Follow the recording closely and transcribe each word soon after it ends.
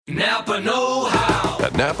Napa know-how.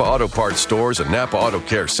 At Napa Auto Parts stores and Napa Auto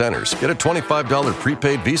Care centers, get a $25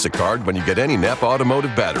 prepaid Visa card when you get any Napa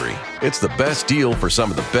Automotive battery. It's the best deal for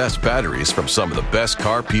some of the best batteries from some of the best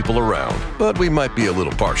car people around. But we might be a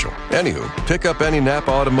little partial. Anywho, pick up any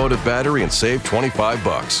Napa Automotive battery and save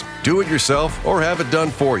 $25. Do it yourself or have it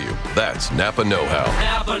done for you. That's Napa know-how.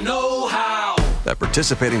 Napa know-how. At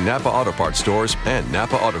participating Napa Auto Parts stores and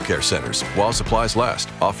Napa Auto Care centers while supplies last.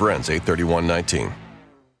 Offer ends 8/31/19.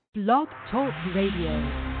 Blog Talk Radio.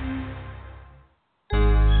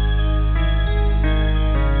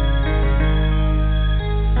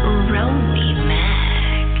 Romy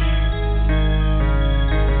Mac.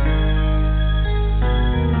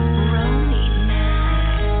 Romy Mac.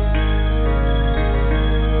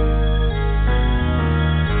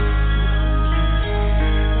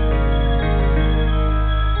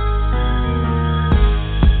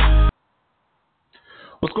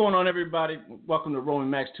 What's going on, everybody? Welcome to Romy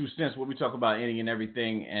Mac's 2 Cents, where we talk about anything and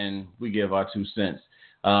everything, and we give our 2 cents.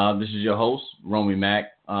 This is your host, Romy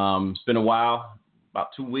Mac. It's been a while, about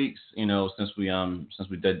 2 weeks, since we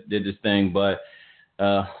did this thing, but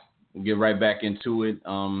we'll get right back into it.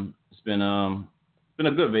 It's been a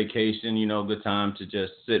good vacation, good time to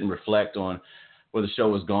just sit and reflect on where the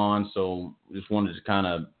show has gone. So just wanted to kind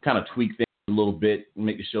of tweak things a little bit,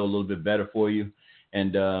 make the show a little bit better for you.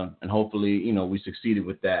 And hopefully, we succeeded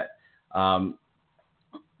with that.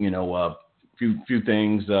 Few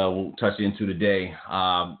things we'll touch into today.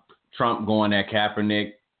 Trump going at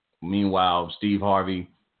Kaepernick. Meanwhile, Steve Harvey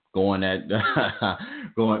going at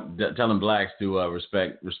telling blacks to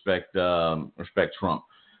respect Trump.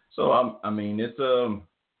 So it's a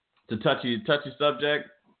touchy subject.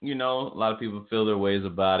 A lot of people feel their ways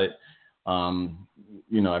about it.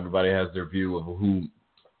 Everybody has their view of who.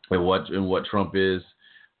 What Trump is,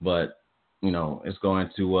 but it's going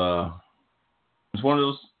to it's one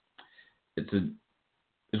of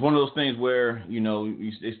those things where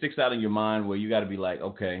it sticks out in your mind where you got to be like,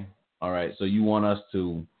 okay, all right, so you want us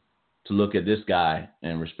to look at this guy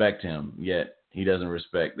and respect him, yet he doesn't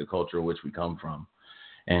respect the culture in which we come from,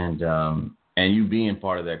 and you being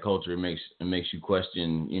part of that culture, it makes you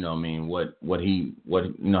question, how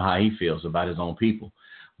he feels about his own people,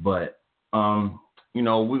 but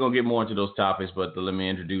we're going to get more into those topics, but let me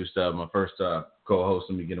introduce my first co-host.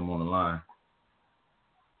 Let me get him on the line.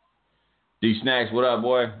 D-Snacks, what up,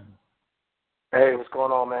 boy? Hey, what's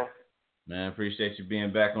going on, man? Man, appreciate you being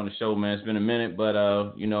back on the show, man. It's been a minute, but,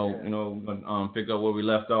 we're going to pick up where we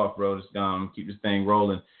left off, bro. Just keep this thing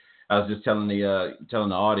rolling. I was just telling the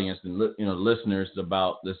audience and, listeners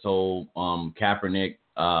about this whole Kaepernick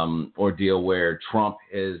ordeal where Trump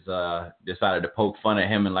has decided to poke fun at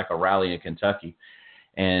him in like a rally in Kentucky.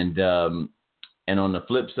 And on the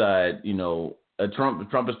flip side,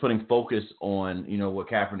 Trump is putting focus on, what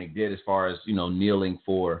Kaepernick did as far as, kneeling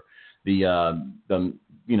for for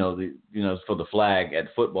the flag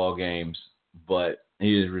at football games, but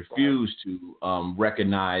he has refused to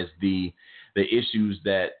recognize the issues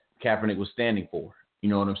that Kaepernick was standing for. You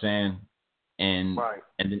know what I'm saying? And right.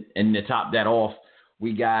 and to top that off,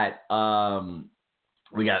 we got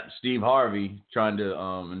Steve Harvey trying to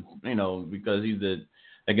because he's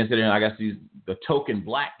he's the token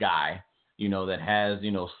black guy, that has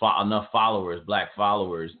enough followers, black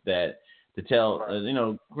followers, that to tell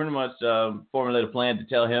pretty much formulate a plan to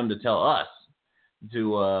tell him to tell us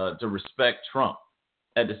to respect Trump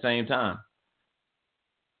at the same time.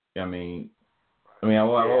 How do you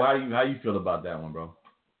feel about that one, bro?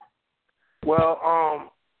 Well,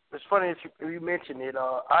 it's funny that you mentioned it.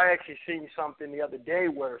 I actually seen something the other day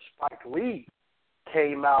where Spike Lee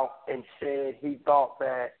came out and said he thought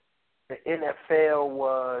that the NFL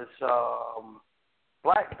was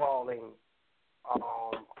blackballing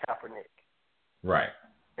Kaepernick. Right.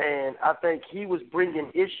 And I think he was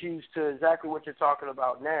bringing issues to exactly what you're talking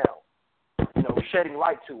about now, shedding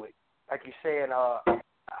light to it. Like you're saying,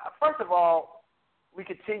 first of all, we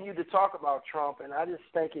continue to talk about Trump, and I just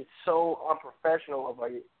think it's so unprofessional of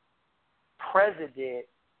a president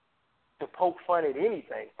to poke fun at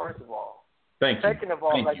anything, first of all. Second of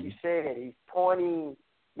all, like you said, he's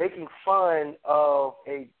making fun of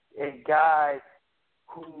a guy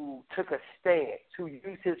who took a stance, who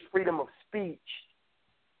used his freedom of speech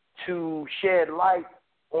to shed light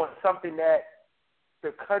on something that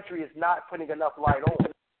the country is not putting enough light on.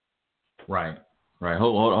 Right.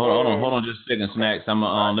 Hold on just a second, Snacks. We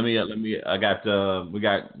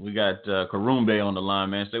got Karumbe on the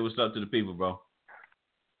line, man. Say what's up to the people, bro.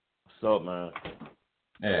 What's up, man?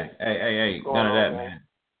 Hey, none of that,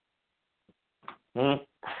 man.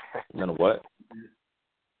 None of what?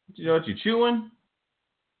 You chewing?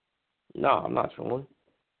 No, I'm not chewing.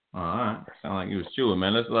 All right. Sound like you was chewing,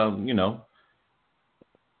 man. Let's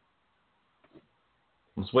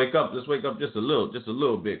let's wake up. Let's wake up just a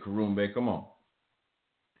little bit, Karumbe. Come on.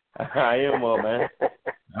 I am up, man.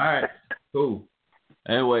 All right. Cool.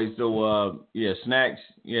 Anyway, so Snacks.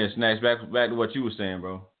 Yeah, Snacks. Back to what you were saying,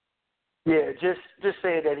 bro. Yeah, just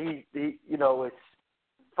saying that he it's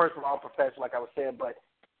first of all professional, like I was saying, but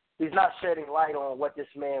he's not shedding light on what this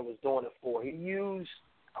man was doing it for. He used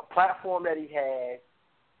a platform that he had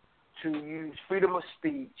to use freedom of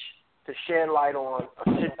speech to shed light on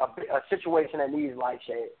a situation that needs light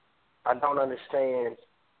shed. I don't understand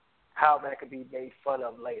how that could be made fun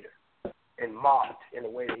of later and mocked in the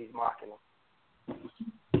way that he's mocking him.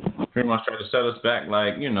 Pretty much try to set us back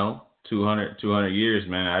 200 years,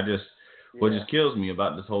 man. What just kills me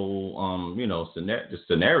about this whole the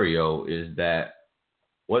scenario is that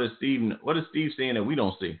what is Steve seeing that we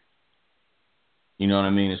don't see? You know what I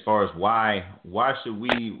mean? As far as why should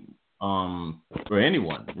we or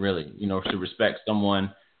anyone really, should respect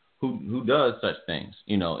someone who does such things,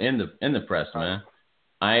 in the press, man.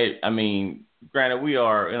 I mean, granted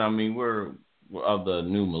we're of the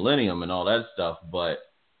new millennium and all that stuff, but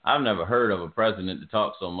I've never heard of a president to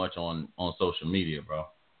talk so much on social media, bro.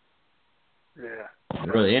 Yeah.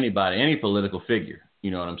 Really, anybody, any political figure,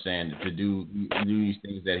 you know what I'm saying, to do these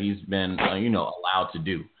things that he's been, allowed to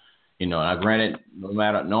do. Granted,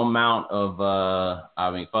 no amount of,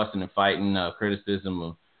 fussing and fighting,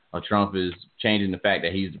 criticism of Trump is changing the fact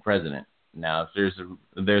that he's the president. Now, if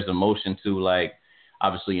there's a motion to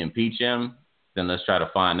obviously impeach him, then let's try to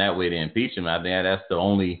find that way to impeach him. I think that's the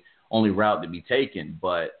only route to be taken.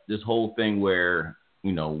 But this whole thing where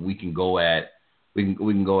we can go at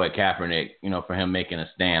Kaepernick, for him making a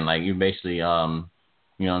stand, you're basically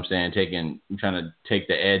you know what I'm saying, trying to take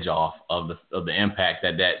the edge off of the impact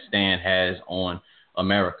that stand has on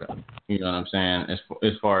America. You know what I'm saying?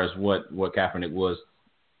 As far as what Kaepernick was,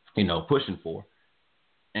 pushing for.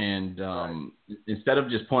 And instead of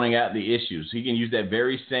just pointing out the issues, he can use that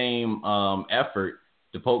very same effort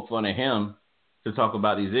to poke fun at him to talk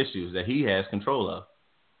about these issues that he has control of.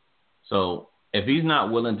 So if he's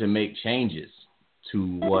not willing to make changes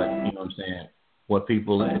to what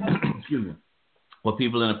people what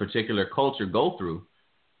people in a particular culture go through,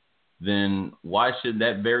 then why should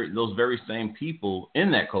those very same people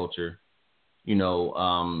in that culture,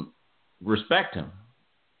 respect him?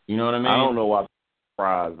 You know what I mean? I don't know why.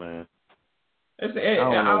 Surprise, man. I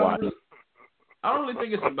don't know why. I don't really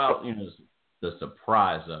think it's about the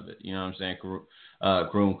surprise of it. You know what I'm saying,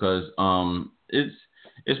 Karoom? Because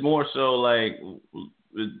it's more so like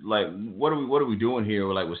what are we doing here?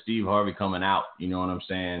 With Steve Harvey coming out, you know what I'm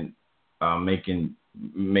saying? Making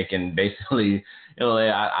basically,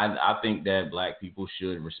 I think that black people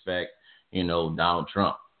should respect, Donald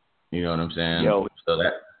Trump. You know what I'm saying? Yo, so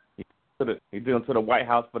that he did to the White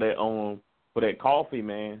House for that coffee,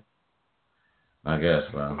 man. I guess,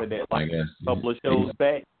 bro. I guess. A couple of shows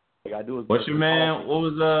back. What's your man? What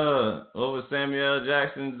was Samuel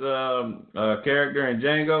Jackson's character in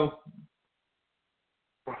Django?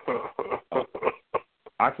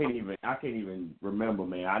 I can't even remember,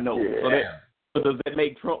 man. I know. Yeah. So does that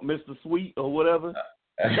make Trump Mr. Sweet or whatever?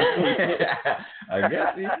 I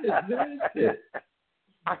guess he is. Shit.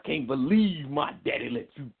 I can't believe my daddy let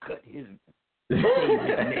you cut his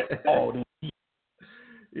all the.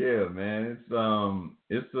 Yeah, man.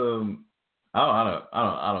 It's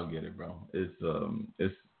I don't get it, bro. It's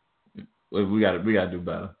we gotta do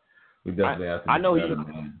better. We definitely have to. I know do better,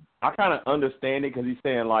 man. I kind of understand it because he's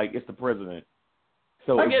saying it's the president.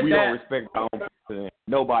 So I if we that. don't respect our own president,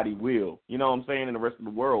 nobody will. You know what I'm saying? In the rest of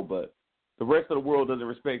the world, but the rest of the world doesn't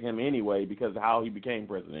respect him anyway because of how he became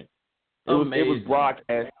president. It was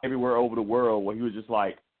broadcast everywhere over the world where he was just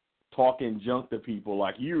talking junk to people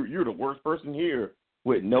you're the worst person here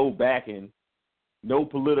with no backing, no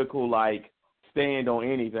political stand on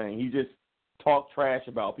anything. He just talked trash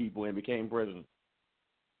about people and became president.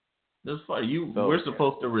 That's funny. We're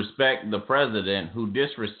supposed to respect the president who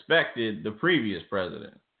disrespected the previous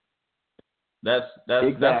president. That's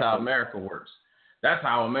how America works. That's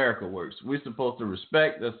how America works. We're supposed to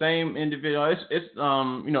respect the same individual. It's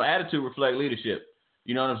attitude reflect leadership.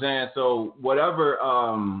 You know what I'm saying? So whatever,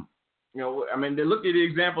 look at the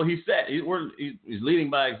example he set. He's leading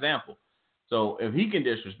by example. So if he can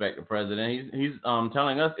disrespect the president, he's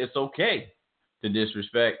telling us it's okay to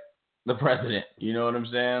disrespect the president. You know what I'm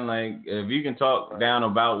saying? If you can talk down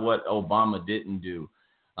about what Obama didn't do,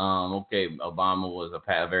 Obama was a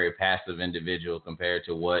very passive individual compared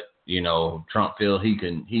to what Trump feels he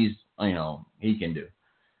can do.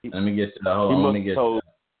 Let me get to the whole.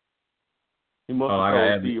 He must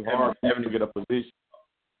have told Steve Harvey to get a position.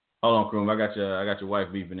 Hold on, Kroom. I got your wife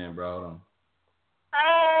beeping in, bro. Hold on.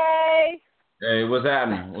 Hey. Hey, what's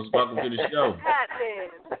happening? Welcome to the show. What's happening?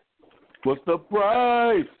 What's the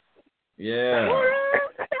price? Yeah.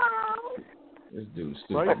 This dude's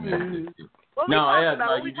stupid, Right, man. What No, we yeah, talking about? no,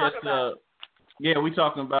 What we you talking just about? yeah, we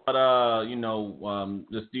talking about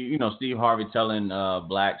Steve Harvey telling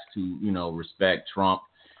blacks to respect Trump.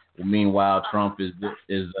 Meanwhile, Trump is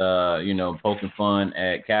poking fun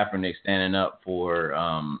at Kaepernick standing up for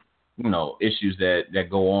issues that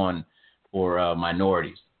go on for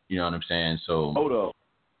minorities. You know what I'm saying? So Hold up.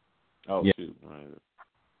 Oh yeah. shoot. Right.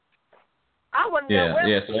 I wouldn't know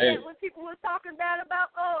where So when people were talking bad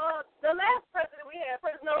about the last president we had,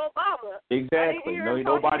 President Obama. Exactly. No,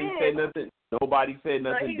 nobody said nothing. Nobody said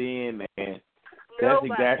nothing then, man. That's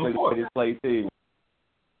exactly what this place is.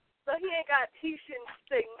 So he ain't got teaching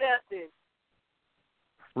say nothing.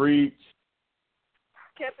 Preach.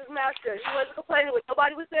 Kept his mouth shut. He wasn't complaining with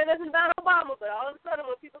nobody was saying nothing about Obama, but all of a sudden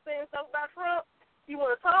when people saying stuff about Trump, he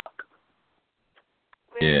wanna talk.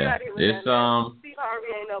 Man, it's Steve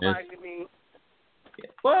Harvey ain't nobody to me.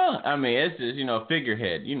 Well, I mean, it's just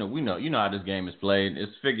figurehead. We know how this game is played.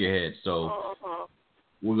 It's figurehead. So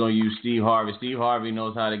we're gonna use Steve Harvey. Steve Harvey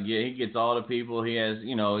knows how to get. He gets all the people. He has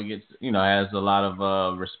has a lot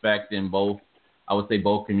of respect in both. I would say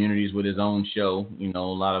both communities with his own show. A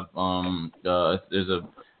lot of there's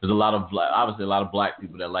a lot of obviously a lot of black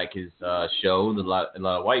people that like his show. There's a lot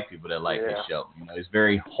of white people that like his show. It's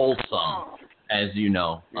very wholesome, as you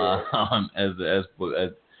know, as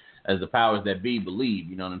the powers that be believe.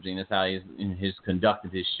 You know what I'm saying? That's how he's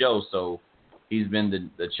conducted his show. So he's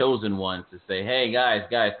been the chosen one to say, hey, guys,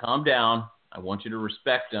 calm down. I want you to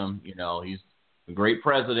respect him. He's a great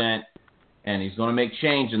president, and he's going to make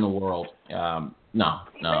change in the world. He made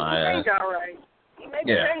change all right.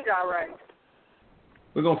 Change all right.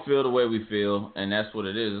 We're going to feel the way we feel, and that's what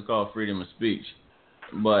it is. It's called freedom of speech.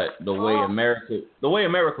 But the way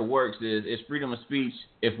America works is it's freedom of speech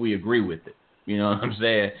if we agree with it. You know what I'm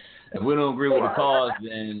saying? If we don't agree with the cause,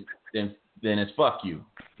 then it's fuck you.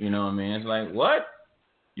 You know what I mean? It's like, what?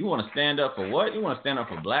 You want to stand up for what? You want to stand up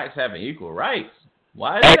for blacks having equal rights?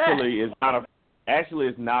 Why is that?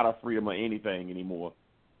 It's not a freedom of anything anymore,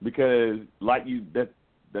 because the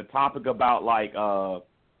topic about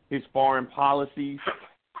his foreign policies.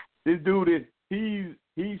 This dude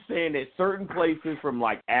he's saying that certain places from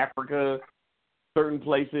Africa, certain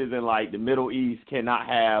places in the Middle East cannot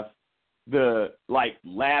have the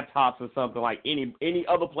laptops or something any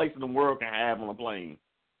other place in the world can have on a plane.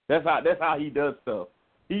 That's how he does stuff.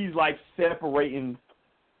 He's separating,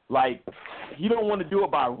 he don't want to do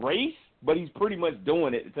it by race, but he's pretty much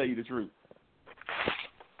doing it, to tell you the truth.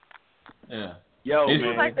 Yeah. Yo, it's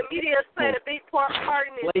man. like the media is playing a big part in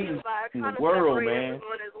it by kind of separating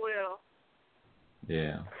everyone as well.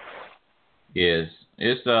 Yeah. Yes.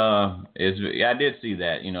 I did see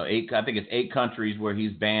that. I think it's 8 countries where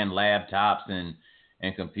he's banned laptops and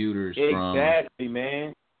computers from. Exactly,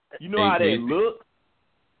 man. You know how they look?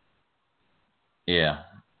 Yeah.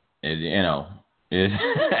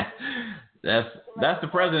 That's the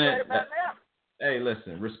president. Hey,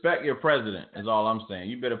 listen, respect your president is all I'm saying.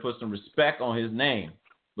 You better put some respect on his name.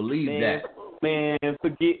 Believe that. Man,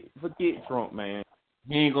 forget Trump, man.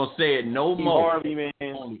 He ain't gonna say it no more. Harvey, man.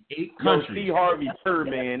 Only 8 countries. Steve Harvey,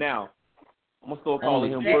 Birdman now. I'm gonna start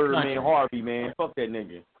calling him Birdman Harvey, man. Fuck that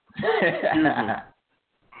nigga.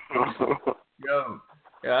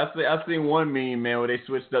 I seen one meme, man, where they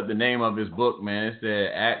switched up the name of his book, man. It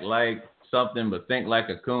said "Act like something, but think like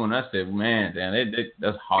a coon." I said, man, damn,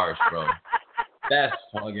 that's harsh, bro. That's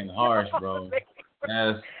fucking harsh, bro.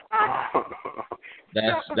 That's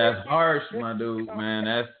harsh, my dude, man.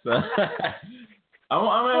 That's. I'm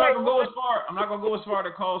not gonna go as far. I'm not gonna go as far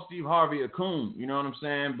to call Steve Harvey a coon. You know what I'm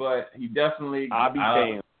saying? But he definitely. I'll be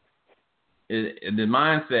damned. The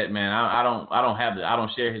mindset, man. I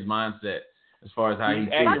don't share his mindset as far as how he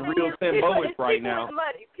thinks. He's real symbolic right now.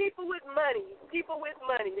 People with money.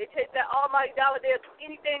 They take that almighty dollar. They'll do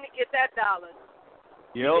anything to get that dollar.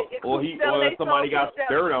 Yep. Or somebody got some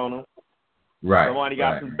dirt on him. Right. Somebody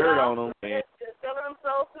got some dirt on him. Man. Just selling them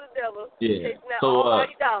souls to the devil. Yeah. Taking that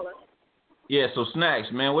almighty dollar. Yeah, so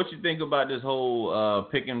Snacks, man, what you think about this whole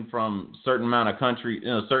picking from certain amount of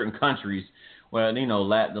certain countries, where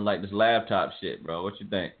this laptop shit, bro? What you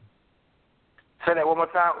think? Say that one more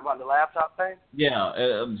time about the laptop thing.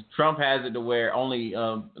 Yeah, Trump has it to where only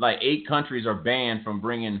 8 countries are banned from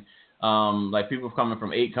bringing, people coming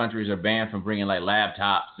from 8 countries are banned from bringing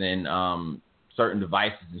laptops and certain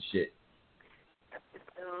devices and shit.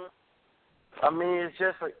 It's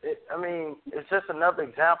just another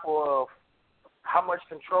example of how much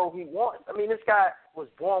control he wants. I mean, this guy was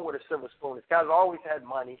born with a silver spoon. This guy's always had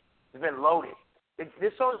money. He's been loaded. The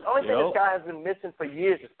only thing this guy has been missing for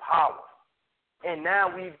years is power. And now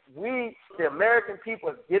we, the American people,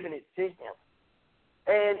 have given it to him.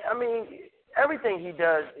 And, I mean, everything he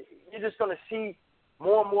does, you're just going to see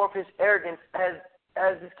more and more of his arrogance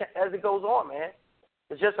as it goes on, man.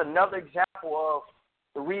 It's just another example of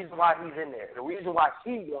the reason why he's in there, the reason why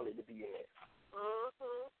he wanted to be in there.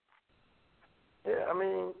 Mm-hmm. Yeah, I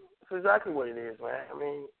mean, it's exactly what it is, man. I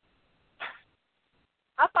mean,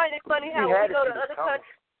 I find it funny how we go to other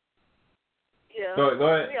countries. Yeah. Go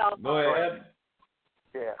ahead.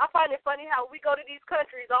 Yeah. I find it funny how we go to these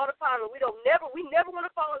countries all the time and we never want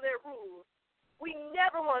to follow their rules. We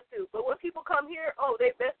never want to. But when people come here,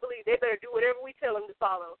 they best believe they better do whatever we tell them to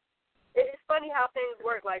follow. It's funny how things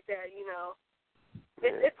work like that, you know.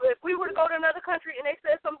 If we were to go to another country and they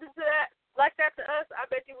said something to that like that to us, I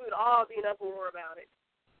bet you we would all be in uproar about it.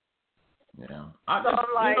 Yeah. I'm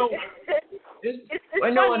like, it's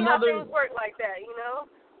funny how things work like that, you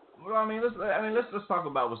know. Well, let's talk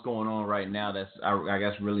about what's going on right now. That's I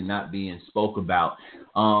guess really not being spoke about.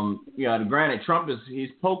 Granted, Trump he's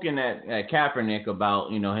poking at Kaepernick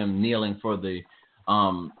about him kneeling for the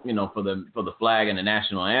for the flag and the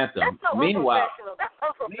national anthem. That's so unprofessional. That's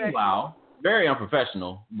unprofessional. Meanwhile, very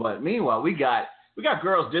unprofessional. But meanwhile, we got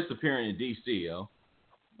girls disappearing in D.C. Yo,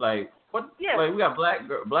 like what? Yeah. Like we got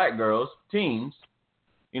black girls, teens.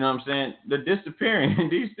 You know what I'm saying? They're disappearing in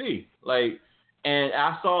D.C. Like. And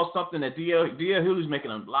I saw something that D.L. Hughley's making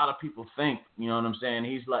a lot of people think. You know what I'm saying?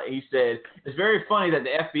 He said it's very funny that the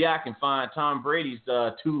FBI can find Tom Brady's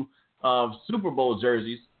 2 Super Bowl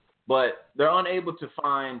jerseys, but they're unable to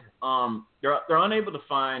find they're unable to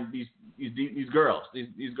find these girls.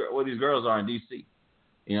 These girls are in D.C.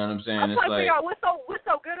 You know what I'm saying? I'm trying to figure out what's so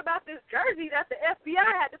good about this jersey that the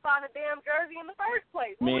FBI had to find a damn jersey in the first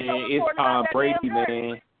place. Man, it's Tom Brady,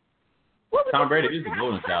 man. Tom Brady is the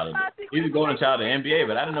golden child. He's the golden child of the NBA,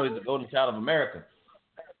 but I didn't know he's the golden child of America.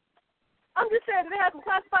 I'm just saying, they had some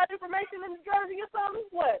classified information in the jersey or something.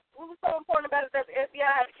 What was so important about it that the FBI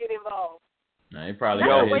had to get involved? No, he probably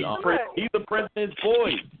he's the president's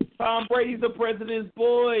boy. Tom Brady's the president's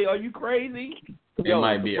boy. Are you crazy? It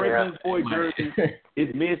might be. The president's boy jersey is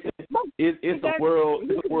missing. It's a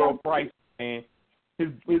world price, man.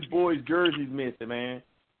 His boy's jersey's missing, man.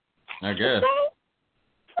 I guess.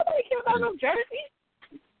 Nobody cares about no jersey.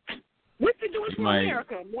 What's it doing for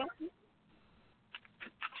America?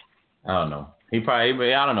 I don't know. I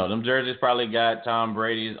don't know. Them jerseys probably got Tom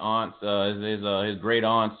Brady's aunt's, his great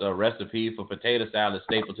aunt's recipe for potato salad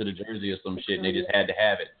stapled to the jersey or some shit, and they just had to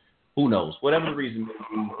have it. Who knows? Whatever the reason may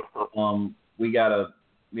be, we gotta.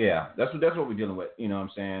 Yeah, that's what we're dealing with. You know what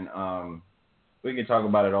I'm saying? We can talk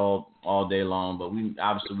about it all day long, but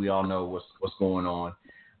we all know what's going on.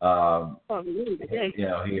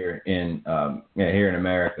 Here in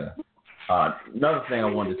America. Another thing I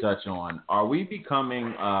wanted to touch on: are we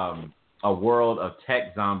becoming a world of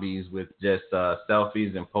tech zombies with just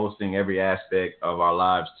selfies and posting every aspect of our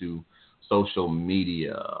lives to social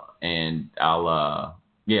media? And I'll let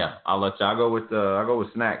you. I'll go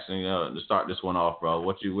with Snacks and to start this one off, bro.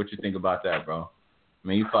 What you think about that, bro? I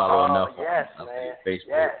mean, you follow enough on Facebook.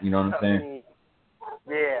 Yes. You know what I'm saying?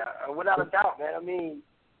 Yeah, without a doubt, man.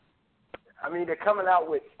 I mean, they're coming out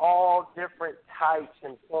with all different types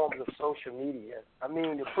and forms of social media. I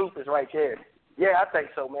mean, the proof is right there. Yeah, I think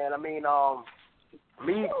so, man. I mean,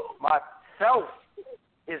 me, myself,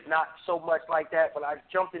 is not so much like that, but I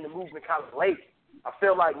jumped in the movement kind of late. I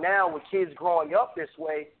feel like now with kids growing up this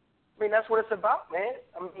way, I mean, that's what it's about, man.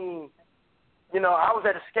 I mean, I was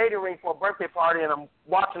at a skating rink for a birthday party, and I'm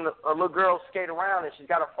watching a little girl skate around, and she's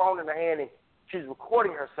got her phone in her hand, and she's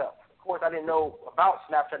recording herself. Of course, I didn't know about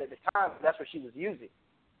Snapchat at the time, but that's what she was using.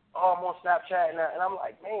 Oh, I'm on Snapchat, and I'm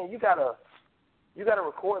like, man, you gotta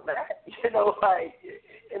record that,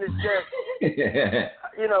 and it's just,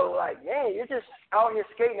 like, man, you're just out here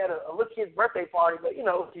skating at a little kid's birthday party, but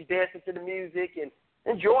she's dancing to the music and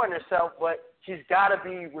enjoying herself, but she's got to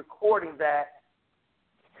be recording that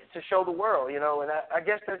to show the world, and I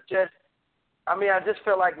guess that's just, I just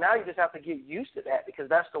feel like now you just have to get used to that because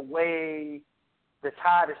that's the way the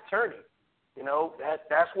tide is turning.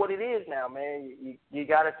 That's what it is now, man. You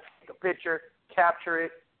got to take a picture, capture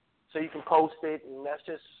it, so you can post it, and that's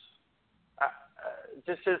just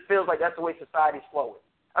just feels like that's the way society's flowing.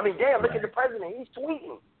 I mean, damn, look at the president. He's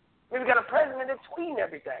tweeting. We've got a president that's tweeting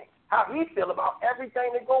everything. How he feel about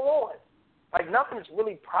everything that go on. Like, nothing's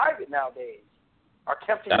really private nowadays. Or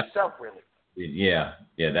kept to yourself, really. Yeah,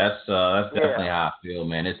 that's definitely how I feel,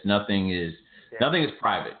 man. Nothing is Nothing is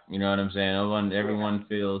private. You know what I'm saying? Everyone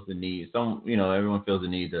feels the need. Everyone feels the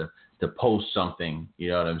need to post something. You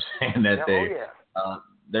know what I'm saying?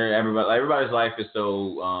 That everybody's life is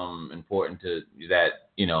so important to that.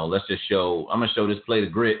 Let's just show. I'm gonna show this plate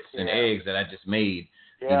of grits and eggs that I just made.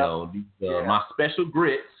 Yeah. My special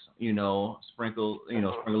grits. Sprinkle a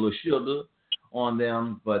little sugar on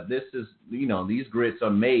them. But this is, these grits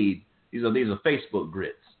are made. These are Facebook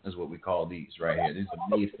grits, is what we call these right here. These are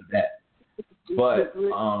made for that. But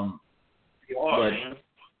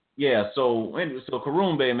yeah. So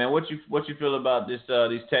Karumbe, man, what you feel about these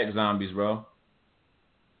tech zombies, bro?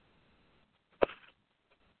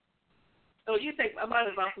 Oh, you take my money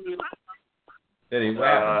off from you.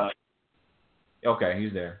 Okay,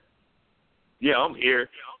 he's there. Yeah, I'm here.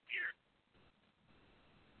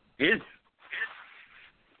 It's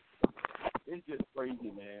just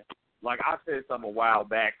crazy, man. Like I said something a while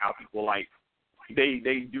back, how people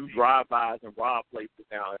they do drive-bys and rob places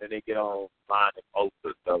now, and then they get online and post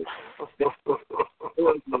it. So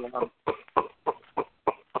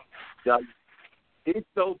it's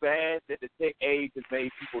so bad that the tech age has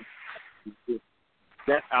made people.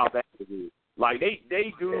 That's how bad it is. Like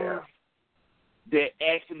they do that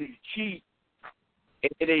actually cheat.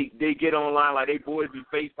 And they get online, like they boys be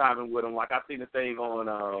FaceTiming with them. Like I seen the thing on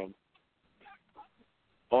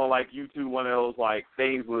like YouTube, one of those like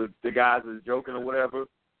things with the guys is joking or whatever.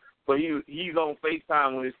 But he's on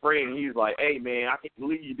FaceTime with his friend, and he's like, "Hey man, I can't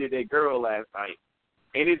believe you did that girl last night."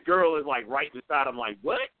 And his girl is like right beside him, like,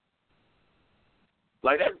 "What?"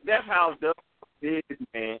 Like that's how dumb it is,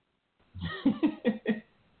 man.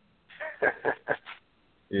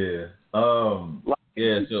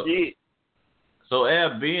 So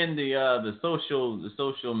Eb, being the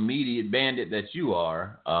social media bandit that you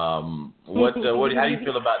are, how do you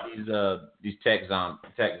feel about these tech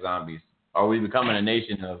zombies? Are we becoming a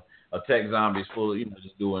nation of tech zombies full of,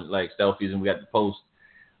 just doing like selfies, and we got to post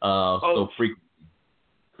so frequently?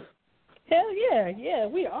 Hell yeah,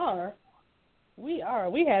 we are. We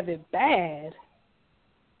have it bad.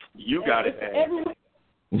 You got it bad.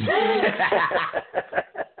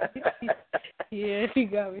 Yeah, you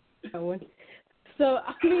got me that one. So,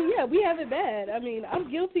 I mean, yeah, we have it bad. I mean, I'm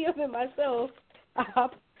guilty of it myself. I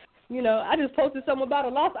just posted something about a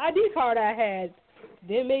lost ID card I had.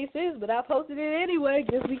 Didn't make sense, but I posted it anyway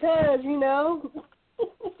just because, Just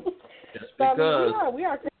so, because. I mean, we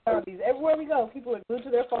are tech zombies. Everywhere we go, people are glued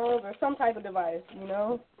to their phones or some type of device,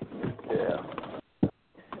 Yeah.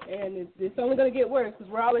 And it's only going to get worse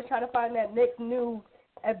because we're always trying to find that next new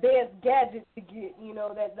advanced gadget to get,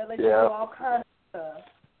 that lets you do all kinds of stuff.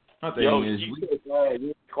 We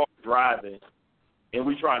car driving, and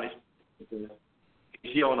we trying to.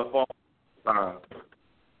 She on the phone.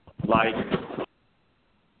 Like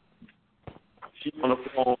she on the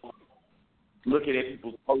phone, looking at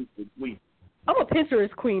people's posts and tweets. I'm a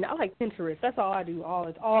Pinterest queen. I like Pinterest. That's all I do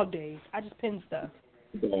all day. I just pin stuff.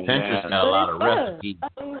 Pinterest got a lot of recipes.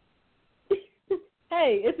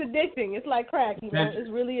 Hey, it's addicting. It's like crack. It's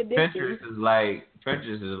really addicting.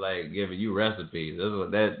 Pinterest is like giving you recipes. That's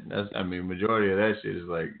what majority of that shit is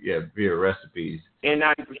like. Yeah, pure recipes. And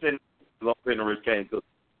 90% of Pinterest can't cook.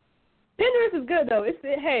 Pinterest is good though.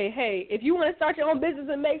 Hey, if you want to start your own business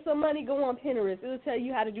and make some money, go on Pinterest. It'll tell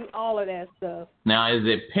you how to do all of that stuff. Now, is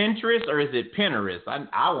it Pinterest or is it Pinterest?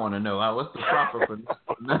 I want to know. What's the proper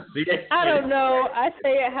pronunciation? I don't know. I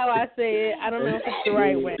say it how I say it. I don't know if it's the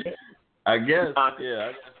right way. I guess,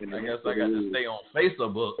 yeah. I guess I got to stay on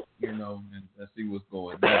Facebook, and see what's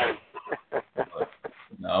going on.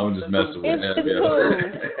 No, I'm just messing with that. It's cool.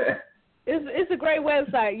 It's a great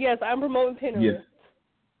website. Yes, I'm promoting Pinterest.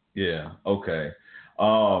 Yeah. Okay.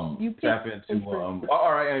 Tap into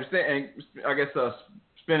all right. And I guess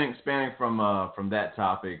spanning from that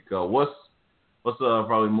topic, what's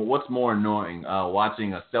more annoying?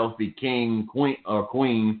 Watching a selfie king, queen,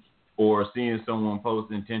 or seeing someone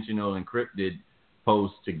post intentional encrypted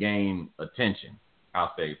posts to gain attention?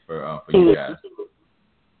 I'll say for you guys.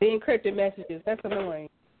 The encrypted messages. That's annoying.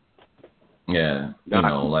 Yeah.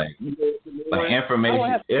 Like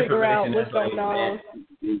information. Information that's like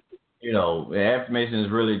information is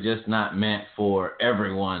really just not meant for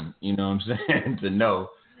everyone. You know what I'm saying? To know,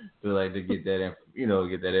 to get that,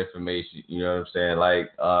 get that information. You know what I'm saying? Like,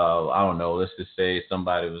 I don't know. Let's just say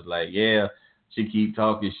somebody was like, yeah, she keep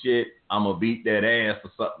talking shit, I'm gonna beat that ass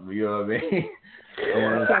or something. You know what I mean?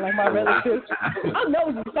 Yeah, sound like my relatives. I know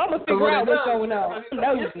you, so I'm gonna figure out what's going on.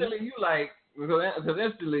 Because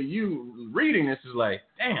instantly you reading this is like,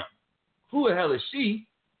 damn, who the hell is she,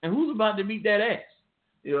 and who's about to beat that ass?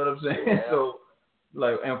 You know what I'm saying? Yeah. So,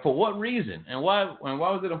 and for what reason, and why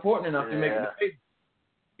was it important enough to make a mistake?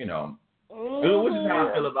 Which is how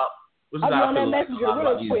I feel about. Which is I'll be how on I feel that messenger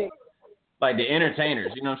real quick. Like the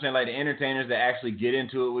entertainers, you know what I'm saying? Like the entertainers that actually get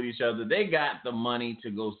into it with each other, they got the money to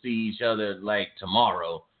go see each other like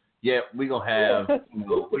tomorrow. Yep, we gonna have,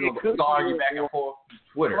 we're gonna argue back and forth.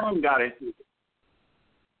 Twitter. Got it.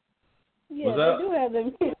 Yeah, What's they up? do have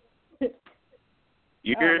them.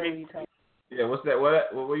 You hear me? Yeah, what's that?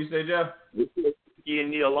 What you say, Jeff? He and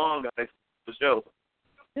Nia Long got the show.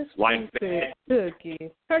 This Like said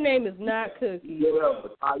Cookie. Her name is not Cookie.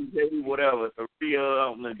 Whatever. Sophia,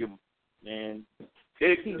 I'm gonna give man.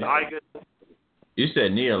 Tiger. You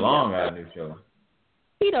said Nia Long got a new show.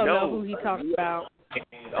 He don't know who he talking about.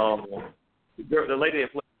 The lady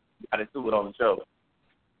that got into it on the show.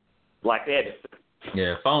 Like that.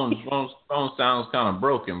 Yeah, phone sounds kind of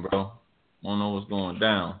broken, bro. Don't know what's going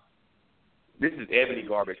down. This is Ebony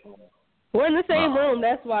Garbage. We're in the same room.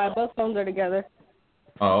 That's why both phones are together.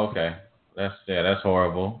 Oh, okay. That's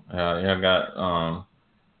horrible. Y'all got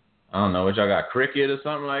I don't know what y'all got, Cricket or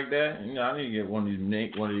something like that. I need to get one of these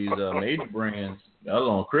major brands. The other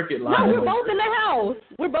on Cricket line. No, we're both in the house.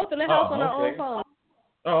 We're both in the house on our own phone.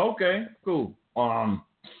 Oh, okay, cool.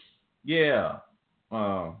 Yeah.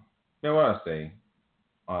 Then what I say?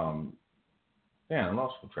 Damn, I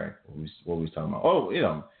lost track of what we was talking about. Oh, it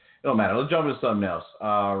don't matter. Let's jump into something else.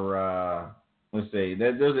 Let's see.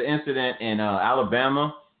 There's an incident in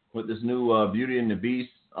Alabama with this new Beauty and the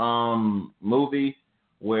Beast movie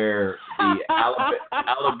where the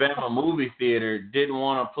Alabama movie theater didn't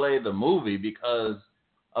want to play the movie because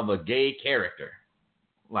of a gay character.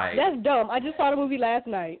 Like, that's dumb. I just saw the movie last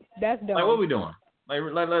night. That's dumb. Like, what are we doing? Like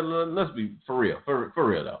let's be for real. For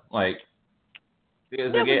real though. Like,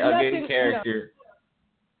 there's a gay character.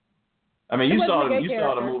 I mean, you saw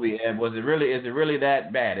the movie, Ed. Is it really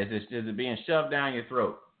that bad? Is it being shoved down your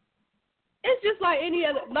throat? It's just like any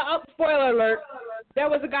other. Spoiler alert. There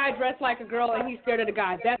was a guy dressed like a girl and he stared at a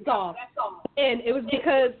guy. That's all. And it was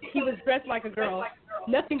because he was dressed like a girl.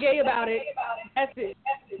 Nothing gay about it. That's it.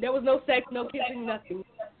 There was no sex, no kissing, nothing.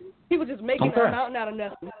 He was just making a mountain out of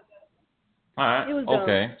nothing. All right. It was dumb.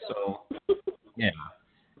 Okay. So yeah,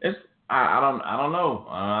 it's I don't know.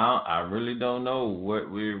 I really don't know what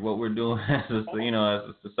we're doing as a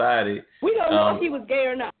society. We don't know if he was gay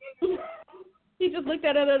or not. He just looked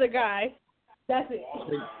at another guy. That's it.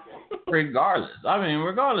 Regardless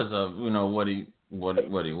of what he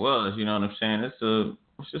was, you know what I'm saying?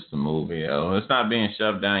 It's just a movie, yo. It's not being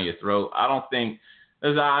shoved down your throat. I don't think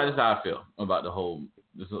that's how I feel about the whole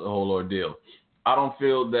ordeal. I don't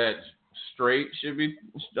feel that straight should be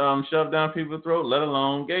shoved down people's throat, let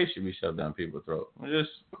alone gay should be shoved down people's throat.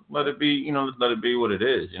 Just let it be, let it be what it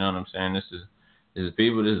is. You know what I'm saying? This is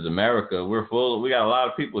people. This is America. We got a lot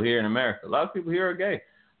of people here in America. A lot of people here are gay.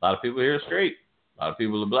 A lot of people here are straight. A lot of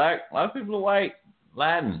people are black. A lot of people are white,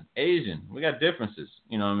 Latin, Asian. We got differences.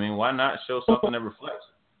 You know what I mean? Why not show something that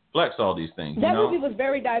reflects all these things? That movie was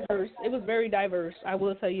very diverse. It was very diverse. I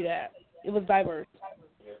will tell you that. It was diverse.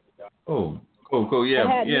 Cool.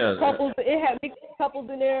 Yeah, It had mixed couples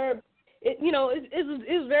in there. It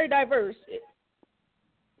was very diverse.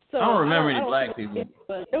 So I don't remember any black people.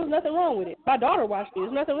 But there was nothing wrong with it. My daughter watched it.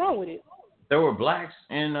 There's nothing wrong with it. There were blacks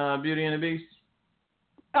in Beauty and the Beast?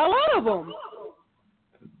 A lot of them.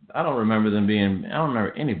 I don't remember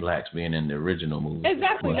any blacks being in the original movie.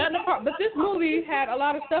 Exactly. Not in the part. But this movie had a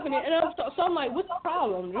lot of stuff in it. And so I'm like, what's the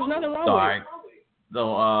problem? There's nothing wrong with it. So,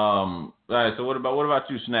 all right. So what about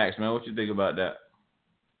you, Snacks, man? What you think about that?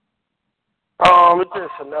 It's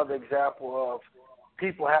just another example of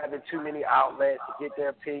people having too many outlets to get their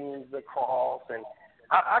opinions across, and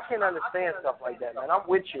I can't understand stuff like that, man. I'm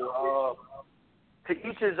with you. To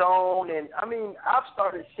each his own, and I mean, I've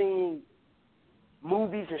started seeing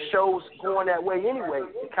movies and shows going that way anyway.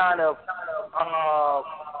 To kind of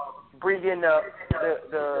bring in the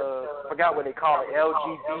forgot what they call it,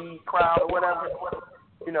 LGBT crowd or whatever.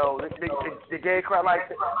 The gay crowd. Like,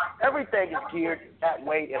 everything is geared that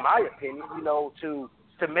way, in my opinion.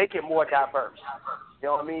 To make it more diverse. You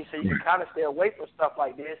know what I mean? So you can kind of stay away from stuff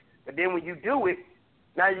like this. But then when you do it,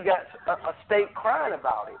 now you got a state crying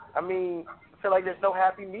about it. I mean, I feel like there's no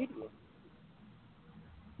happy medium.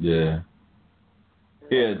 Yeah.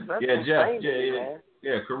 That's Jeff. Man.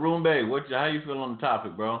 Yeah. Karoon Bay, how you feel on the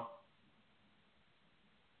topic, bro?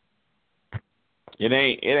 It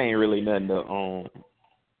ain't really nothing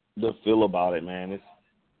to feel about it, man.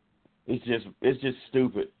 It's just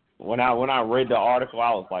stupid. When I read the article,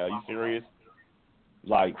 I was like, "Are you serious?"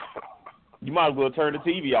 Like, you might as well turn the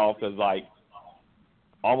TV off because like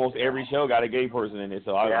almost every show got a gay person in it.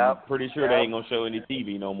 So I'm pretty sure they ain't gonna show any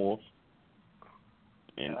TV no more.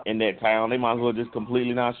 In that town, they might as well just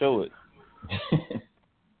completely not show it.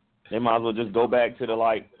 They might as well just go back to the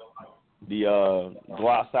go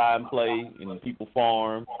outside and play in people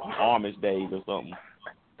farm, Amish days or something.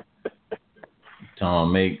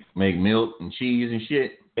 Make milk and cheese and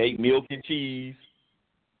shit. Make milk and cheese.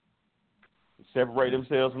 Separate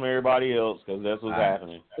themselves from everybody else because that's what's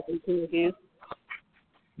happening.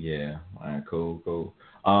 Yeah. All right. Cool.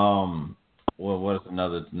 Well, what's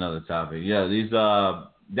another topic? Yeah, these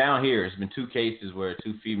down here, it's been 2 cases where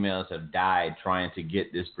 2 females have died trying to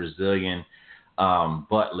get this Brazilian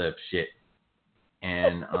butt lift shit.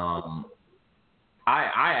 And I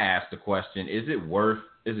asked the question: Is it worth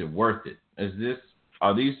it?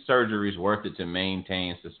 Are these surgeries worth it to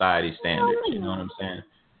maintain society standards? You know what I'm saying?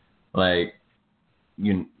 Like,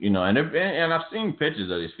 you know, and I've seen pictures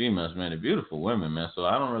of these females, man. They're beautiful women, man. So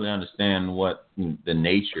I don't really understand what the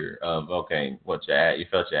nature of you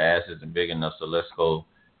felt your ass isn't big enough, so let's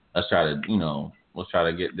try to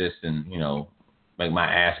get this and make my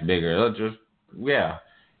ass bigger.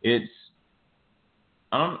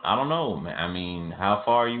 I don't know, man. I mean, how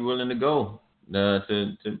far are you willing to go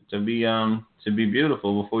to be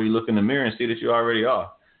beautiful before you look in the mirror and see that you already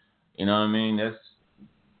are? You know what I mean? That's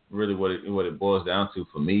really what it boils down to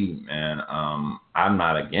for me, man. I'm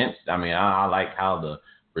not against. I mean, I like how the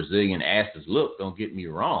Brazilian asses look. Don't get me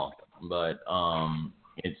wrong, but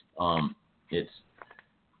it's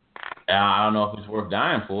I don't know if it's worth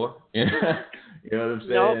dying for. You know what I'm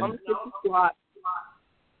saying? No, I'm just squat.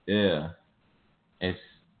 Yeah, it's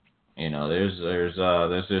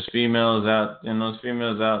there's females out and those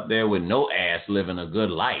females out there with no ass living a good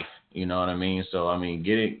life. You know what I mean? So I mean,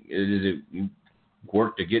 you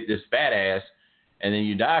work to get this fat ass, and then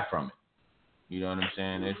you die from it. You know what I'm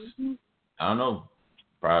saying? It's I don't know,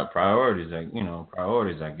 priorities. I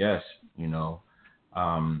guess.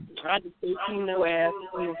 I just say no ass.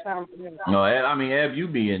 No, I mean, Eb, you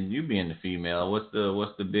being the female. What's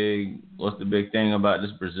the big thing about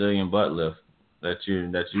this Brazilian butt lift that you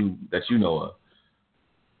know of?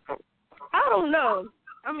 I don't know.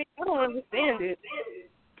 I mean, I don't understand it.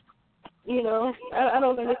 I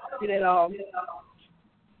don't understand it at all.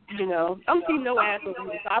 I'm seeing no ass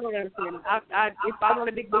over here, so I don't understand it. If I want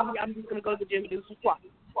a big booty, I'm just gonna go to the gym and do some squats.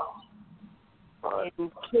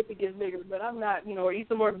 And if it gets bigger, but I'm not, or eat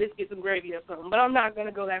some more biscuits and gravy or something. But I'm not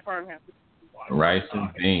gonna go that far and have to. Rice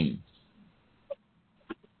and beans.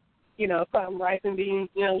 Some rice and beans,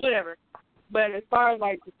 whatever. But as far as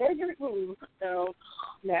like the surgery, no,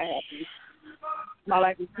 not happy. My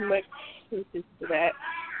life is too much precious for that.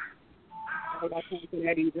 I don't got time for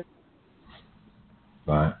that either.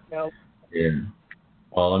 Right. No. Yeah.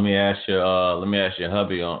 Well, let me ask your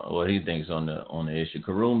hubby on what he thinks on the issue.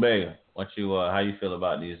 Karoon Bey, how you feel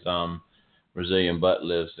about these Brazilian butt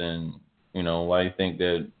lifts, and why you think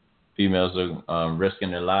that females are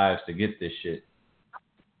risking their lives to get this shit?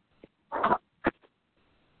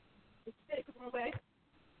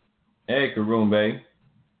 Hey, Karoon Bey.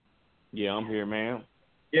 Yeah, I'm here, man.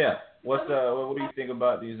 Yeah. What do you think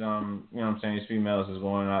about these these females is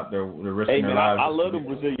going out there, they're risking their lives? I love the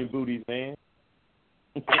Brazilian booties, man.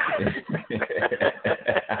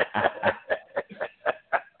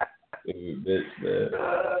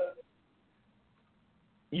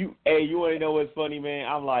 You want to know what's funny, man?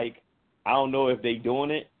 I'm like, I don't know if they doing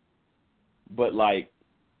it, but like,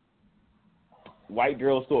 white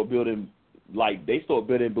girls start building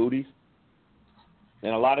booties,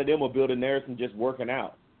 and a lot of them are building theirs from just working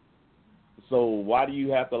out. So why do you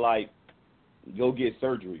have to go get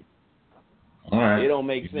surgery? All right. It don't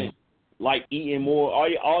make sense. Like eating more,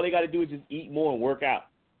 all they got to do is just eat more and work out.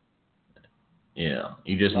 Yeah,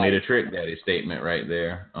 you just made a Trick Daddy statement right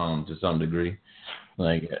there, to some degree.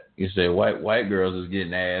 Like you say, white girls is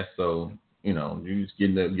getting ass, so you just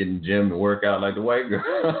getting the gym to work out like the white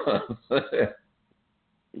girls.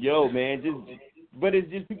 Yo, man, but it's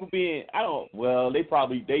just people being. A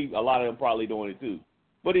lot of them probably doing it too.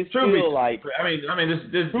 But it's still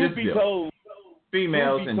truth be told,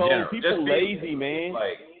 females in general, people lazy, man.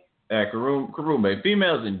 Karoon Bey,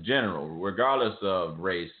 females in general, regardless of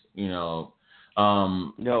race, no.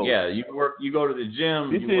 Yeah, you go to the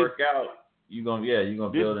gym, work out, you're gonna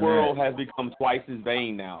build. This world has become twice as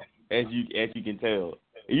vain now, as you can tell.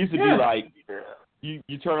 It used to be like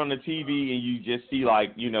you turn on the TV and you just see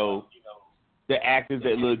the actors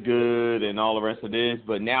that look good and all the rest of this,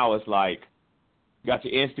 but now it's like you got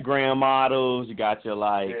your Instagram models, you got your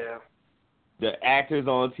the actors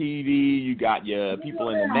on TV, you got your people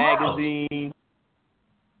in the magazine.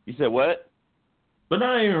 You said what? But they're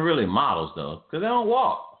not even really models though, because they don't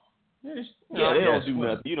walk. They don't do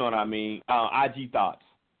nothing. You know what I mean? IG thoughts.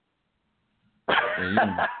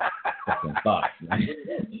 Fucking thoughts, man.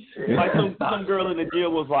 Like some girl in the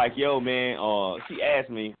gym was like, "Yo, man," she asked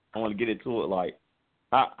me, I want to get into it, like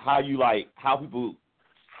how people,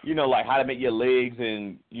 like how to make your legs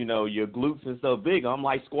and your glutes and stuff bigger. I'm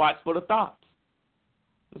like, squats for the thoughts.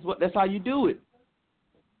 That's how you do it.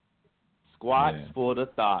 Squats for the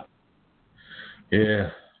thoughts.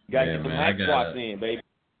 Yeah. You gotta get some hack squats in, baby.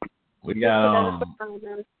 We got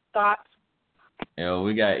thoughts.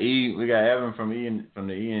 We got Evan from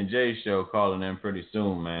the E&J show calling in pretty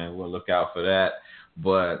soon, man. We'll look out for that.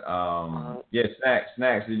 But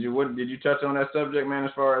Snacks. Did you touch on that subject, man?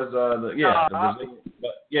 As far as the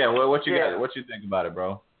Brazilian? Well, what you got? What you think about it,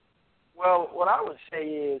 bro? Well, what I would say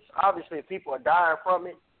is, obviously, if people are dying from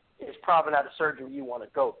it, it's probably not a surgery you want to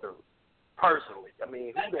go through. Personally, I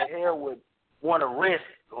mean, who the hell would want to risk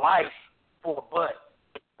life for a butt?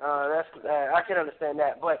 I can understand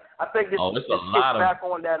that, but I think this hits back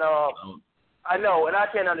on that. I know, and I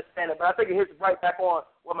can't understand it, but I think it hits right back on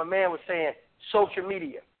what my man was saying. Social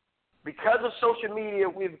media, because of social media,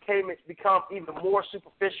 we've become even more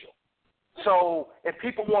superficial. So, if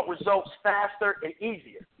people want results faster and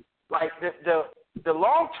easier, like the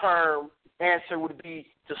long term answer would be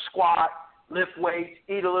to squat, lift weights,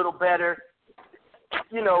 eat a little better.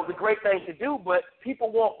 The great thing to do, but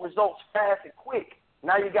people want results fast and quick.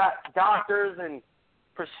 Now you got doctors and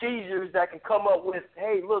procedures that can come up with,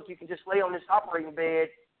 hey, look, you can just lay on this operating bed,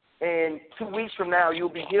 and 2 weeks from now you'll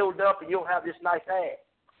be healed up and you'll have this nice ass.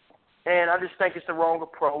 And I just think it's the wrong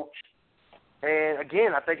approach. And,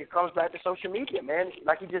 again, I think it comes back to social media, man.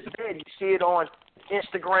 Like you just said, you see it on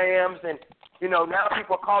Instagrams, and, now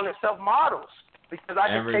people are calling themselves models because I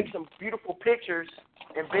can take some beautiful pictures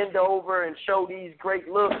and bend over and show these great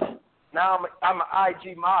looks. Now I'm an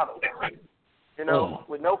IG model.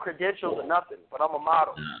 With no credentials or nothing, but I'm a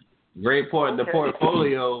model. Great point. The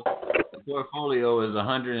portfolio is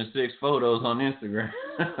 106 photos on Instagram.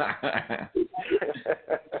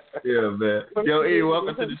 Yeah, man. Yo, E,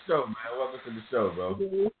 welcome to the show, man. Welcome to the show,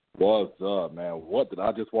 bro. What's up, man? What did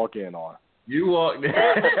I just walk in on? You walked in.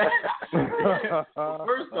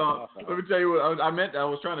 First off, let me tell you what I meant. I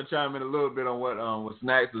was trying to chime in a little bit on what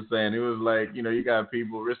Snacks was saying. It was like, you got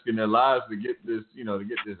people risking their lives to get this, to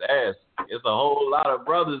get this ass. It's a whole lot of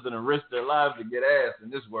brothers that risk their lives to get ass in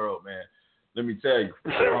this world, man. Let me tell you.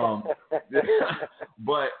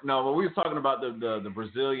 But no, when we were talking about the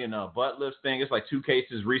Brazilian butt lifts thing, it's like 2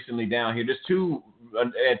 cases recently down here. There's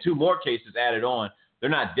 2 more cases added on. They're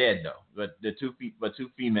not dead though, but the 2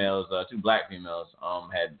 females, 2 black females,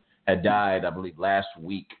 had died, I believe, last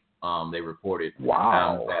week. They reported.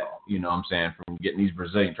 Wow. That, from trying to get these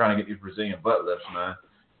Brazilian butt lifts, man.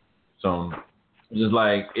 So just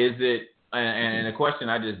like, is it? And the question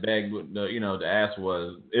I just begged, to ask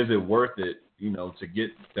was, is it worth it,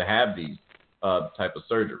 to have these type of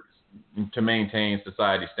surgeries to maintain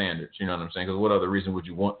society standards? You know what I'm saying? Because what other reason would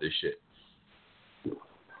you want this shit?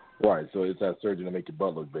 Right, so it's that surgery to make your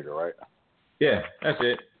butt look bigger, right? Yeah, that's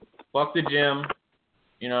it. Fuck the gym.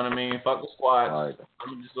 You know what I mean? Fuck the squats. Right.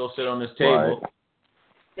 Let me just go sit on this table. Right.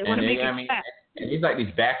 They want to make it fat. And it's like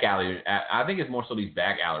these back alley. I think it's more so these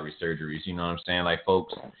back alley surgeries. You know what I'm saying? Like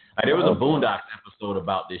folks, there was a Boondocks episode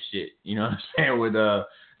about this shit. You know what I'm saying? With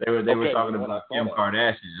they were talking about Kim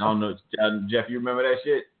Kardashian. I don't know, Jeff, you remember that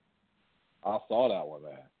shit? I saw that one,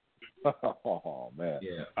 man. Oh man.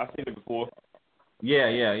 Yeah, I've seen it before. Yeah.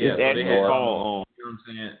 So they had, you know what I'm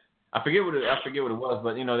saying? I forget what it was,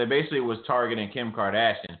 but they basically was targeting Kim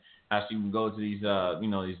Kardashian. How she would go to these,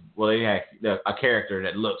 they had a character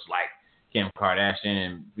that looks like Kim Kardashian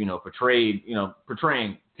and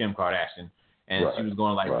portraying Kim Kardashian, and she was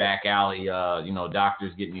going like back alley,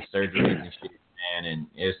 doctors getting these surgeries and shit, man, and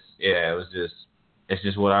it's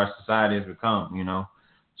just what our society has become,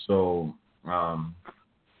 So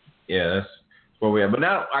that's where we at. But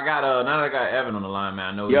now I got Evan on the line,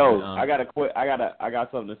 man. I know. I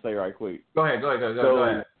got something to say right quick. Go ahead. Go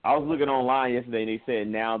ahead. I was looking online yesterday, and they said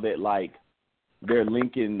now that like they're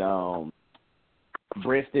linking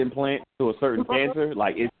breast implant to a certain cancer,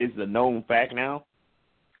 like it's a known fact now.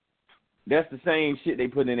 That's the same shit they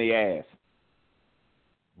put in their ass.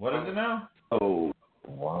 What is it now? Oh,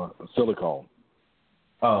 silicone.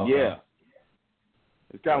 Oh, okay. Yeah.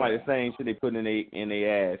 It's kind of like the same shit they put in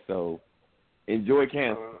their ass. So enjoy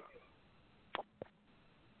cancer.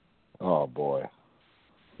 Oh boy.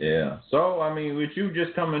 Yeah. So I mean, with you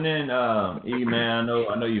just coming in, E man,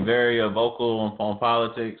 I know you're very vocal on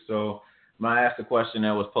politics. So I asked a question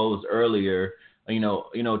that was posed earlier.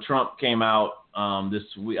 Trump came out this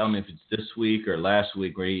week. I don't know if it's this week or last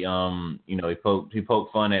week, where he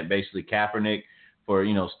poked fun at basically Kaepernick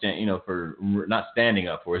for for not standing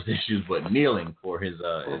up for his issues, but kneeling for his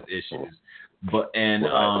issues. But and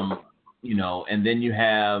then you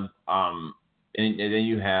have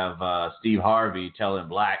Steve Harvey telling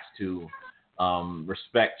blacks to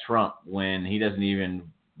respect Trump when he doesn't even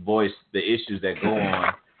voice the issues that go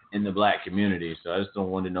on in the black community. So I just don't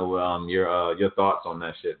want to know your thoughts on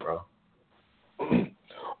that shit, bro.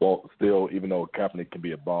 Well, still, even though Kaepernick can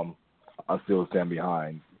be a bum, I still stand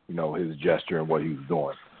behind his gesture and what he was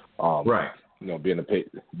doing. Right.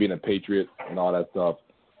 Being a patriot and all that stuff.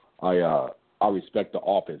 I respect the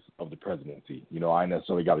office of the presidency. I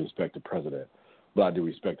necessarily got to respect the president, but I do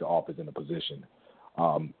respect the office and the position.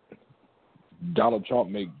 Donald Trump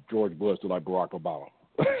made George Bush look like Barack Obama.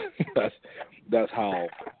 that's how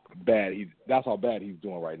bad he's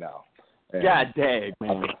doing right now. And God dang,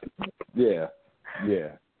 man. Yeah.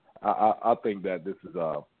 I think that this is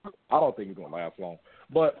I don't think it's gonna last long.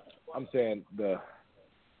 But I'm saying the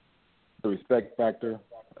respect factor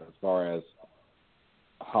as far as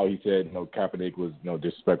how he said, Kaepernick was,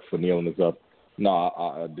 disrespectful for kneeling and stuff. No,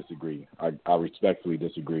 I disagree. I respectfully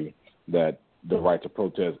disagree that the right to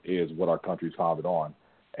protest is what our country's founded on,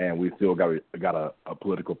 and we still got a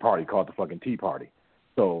political party called the fucking Tea Party.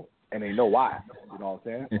 So, and they know why. You know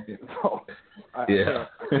what I'm saying? So, I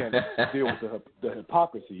can't deal with the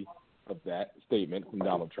hypocrisy of that statement from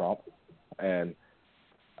Donald Trump, and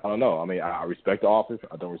I don't know. I mean, I respect the office.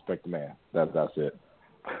 I don't respect the man. That's it.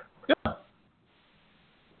 Yeah.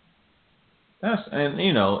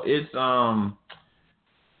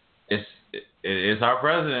 It's our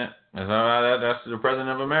president. That's the president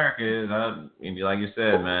of America. Like you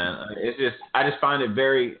said, man. I just find it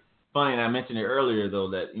very funny, and I mentioned it earlier though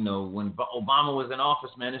that when Obama was in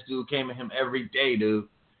office, man, this dude came at him every day, dude,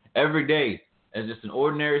 every day as just an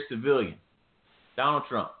ordinary civilian. Donald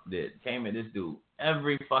Trump came at this dude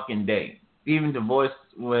every fucking day, even the voice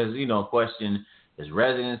was question his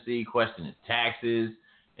residency, question his taxes,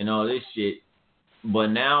 and all this shit. But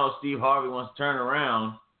now Steve Harvey wants to turn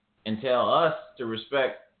around and tell us to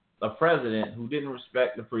respect a president who didn't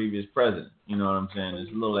respect the previous president. You know what I'm saying?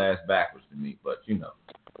 It's a little ass backwards to me, but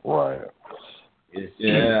Right. It's,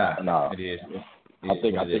 no. It is. I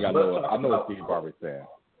think I know what Steve Harvey's saying.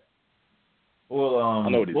 Well, I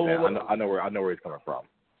know what he's saying. I know where he's coming from.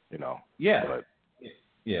 Yeah. But,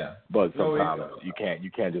 yeah. But sometimes you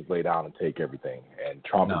can't just lay down and take everything. And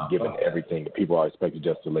Trump is giving everything. People are expected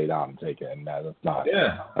just to lay down and take it, and that's not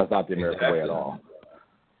the American way at all.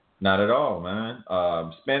 Not at all, man.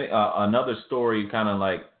 Another story, kind of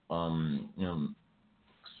like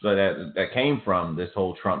so that came from this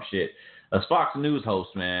whole Trump shit. A Fox News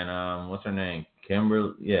host, man. What's her name?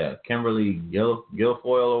 Kimberly Guilfoyle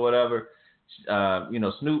or whatever.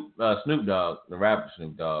 Snoop Dogg, the rapper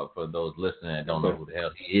Snoop Dogg, for those listening that don't know who the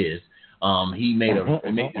hell he is. He made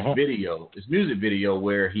this music video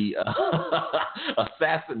where he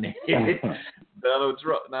assassinated Donald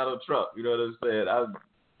Trump. You know what I'm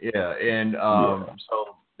saying?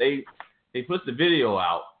 So they put the video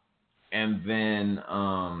out, and then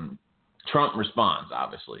Trump responds.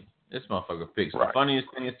 Obviously, this motherfucker picks the funniest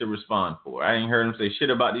things to respond for. I ain't heard him say shit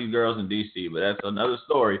about these girls in D.C., but that's another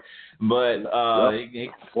story. But he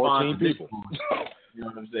 14 people. You know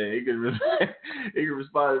what I'm saying? He can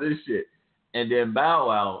respond to this shit. And then Bow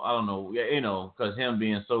Wow, I don't know, because him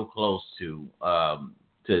being so close to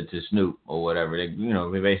Snoop or whatever, they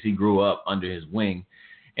basically grew up under his wing.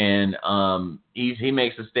 And he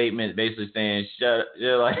makes a statement basically saying,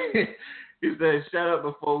 he said, "Shut up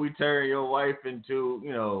before we turn your wife into,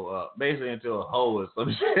 basically into a hoe or some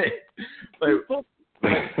shit."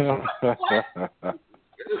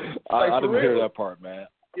 I didn't hear that part, man.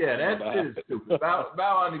 Yeah, that shit is stupid. Bow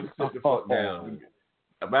Wow needs to sit the fuck down.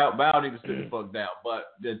 Bow needs to sit the fuck down.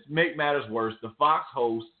 But to make matters worse, the Fox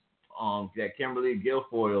host, that Kimberly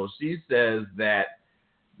Guilfoyle, she says that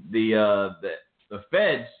the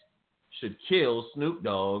feds should kill Snoop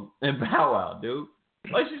Dogg and Bow Wow, dude.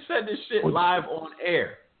 Like, she said this shit live on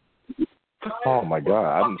air. Oh my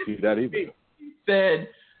God, I didn't see that either. He said,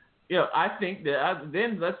 I think that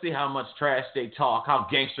then let's see how much trash they talk, how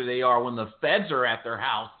gangster they are when the feds are at their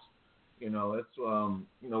house. It's what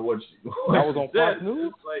that was on Fox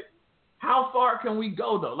News. Like, how far can we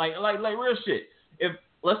go though? Like real shit. If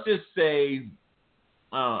let's just say,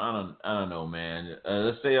 I don't know, man.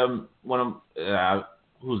 Let's say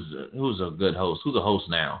who's a good host? Who's a host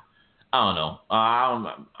now? I don't know.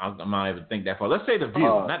 I'm not even think that far. Let's say The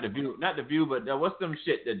View, not the View, but what's them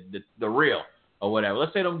shit? The Real or whatever.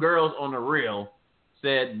 Let's say them girls on The Real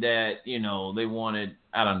said that they wanted,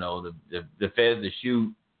 I don't know, the feds to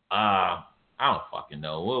shoot. I don't fucking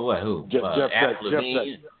know. Who? Jeff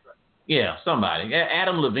Levine. Yeah, somebody.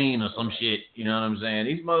 Adam Levine or some shit. You know what I'm saying?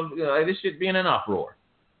 These motherfuckers, this shit being an uproar.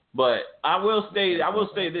 But I will say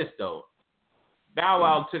this though. Bow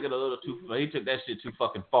Wow took it a little too far. He took that shit too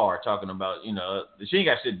fucking far, talking about, she ain't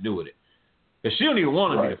got shit to do with it. Because she don't even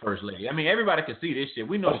want to be the first lady. I mean, everybody can see this shit.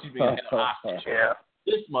 We know she's being held hostage. Yeah.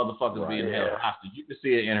 This motherfucker's being held hostage. You can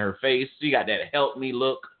see it in her face. She got that help me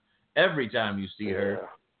look every time you see her.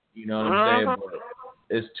 You know what I'm saying? But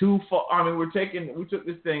it's too far. I mean, we took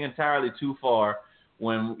this thing entirely too far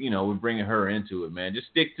when, we're bringing her into it, man. Just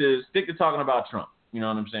stick to talking about Trump. You know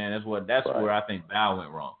what I'm saying? That's where I think Bow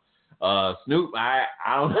went wrong. Snoop, I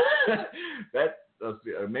don't that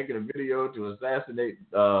making a video to assassinate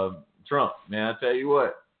Trump, man. I tell you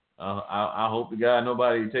what, I hope to God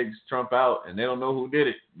nobody takes Trump out and they don't know who did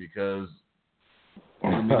it, because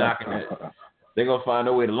they're gonna be knocking it. They're gonna find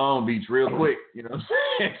their way to Long Beach real quick. You know what I'm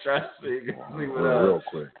saying? Try to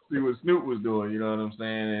see what Snoop was doing. You know what I'm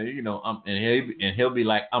saying? And he'll be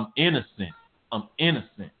like, I'm innocent. You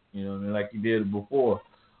know what I mean? Like he did before.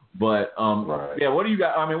 But yeah, what do you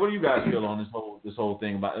guys? I mean, what do you guys feel on this whole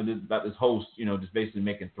thing about this host? Just basically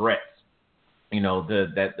making threats. To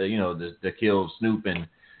kill Snoop and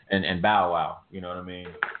Bow Wow. You know what I mean?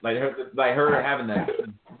 Like her having that,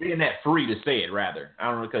 being that free to say it. Rather, I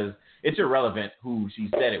don't know, because it's irrelevant who she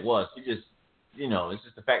said it was. She just, it's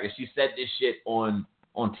just the fact that she said this shit on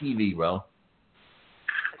TV, bro.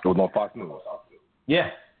 It was on Fox News.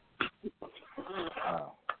 Yeah.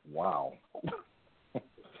 Wow.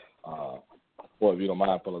 Well, if you don't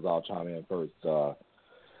mind, fellas, I'll chime in first. All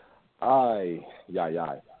right,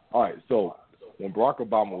 so when Barack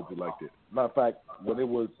Obama was elected, matter of fact, when it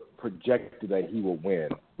was projected that he would win,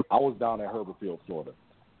 I was down at Herbert Field, Florida,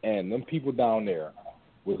 and them people down there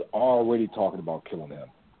was already talking about killing him.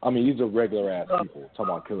 I mean, these are regular-ass people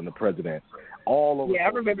talking about killing the president. All over. Yeah, I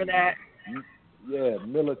remember that. Yeah,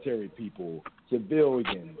 military people,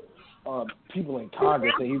 civilians, people in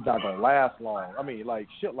Congress saying he's not gonna last long. I mean, like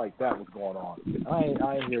shit like that was going on. I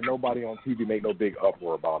ain't hear nobody on TV make no big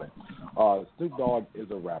uproar about it. Snoop Dogg is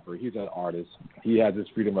a rapper. He's an artist. He has his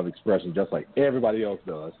freedom of expression just like everybody else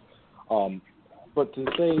does. But to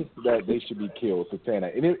say that they should be killed for saying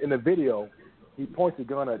that, in the video, he points a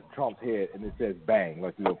gun at Trump's head and it says bang,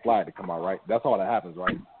 like there's a flag to come out, right? That's all that happens,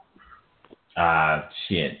 right?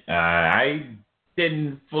 Shit. I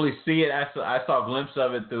didn't fully see it. I saw a glimpse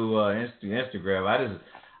of it through Instagram.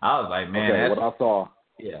 I was like, man. Okay, what I saw.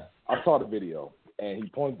 Yeah. I saw the video, and he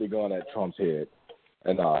pointed the gun at Trump's head,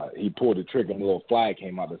 and he pulled the trigger, and a little flag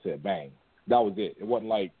came out that said bang. That was it. It wasn't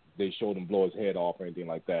like they showed him blow his head off or anything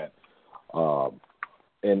like that.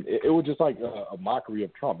 And it was just like a mockery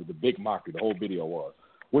of Trump. It's a big mockery. The whole video was,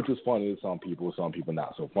 which was funny to some people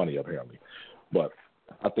not so funny apparently. But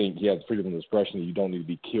I think he has freedom of expression. You don't need to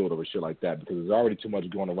be killed over shit like that, because there's already too much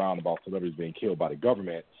going around about celebrities being killed by the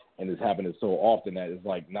government, and it's happening so often that it's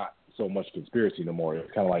like not so much conspiracy no more.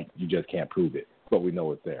 It's kind of like you just can't prove it, but we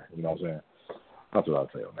know it's there. You know what I'm saying? That's what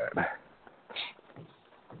I'd say on that.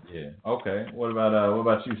 Yeah. Okay. What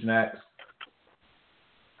about you, Snacks?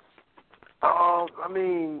 I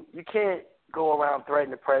mean, you can't go around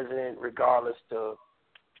threatening the president regardless to,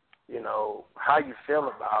 how you feel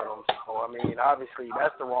about him. So, I mean, obviously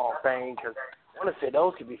that's the wrong thing, because I want to say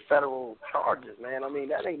those could be federal charges, man. I mean,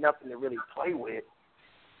 that ain't nothing to really play with.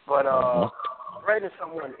 But threatening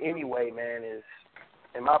someone anyway, man, is,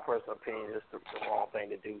 in my personal opinion, is the wrong thing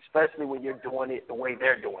to do, especially when you're doing it the way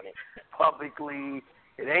they're doing it. Publicly,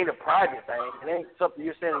 it ain't a private thing. It ain't something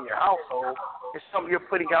you're saying in your household. It's something you're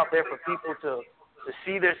putting out there for people to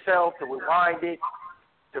see themselves, to rewind it,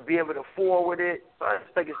 to be able to forward it. So I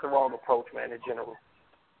just think it's the wrong approach, man, in general.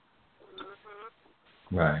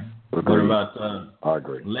 Right. What about I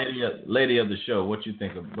agree. Lady of the show? What you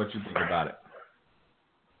think about it?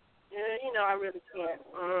 I really can't.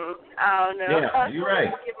 I don't know. Yeah, you're right.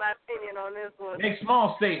 I'll give my opinion on this one. Make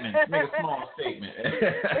small statements. Make a small statement.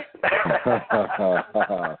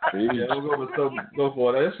 We'll go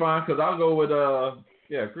for it. That's fine, because I'll go with Karumbe.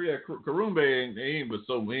 He ain't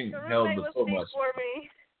held with so much. For me.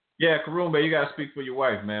 Yeah, Karumbe, you gotta speak for your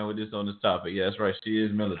wife, man, with this on this topic. Yeah, that's right. She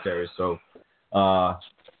is military, so how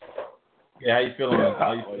you feeling?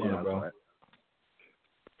 Bro?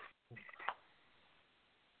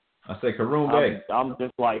 I say Karumbe. I'm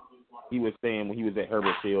just like he was saying when he was at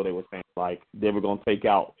Herbert Field. They were saying like they were gonna take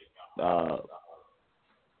out Barack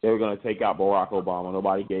Obama.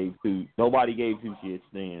 Nobody gave two shits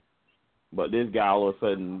then. But this guy, all of a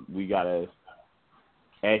sudden, we gotta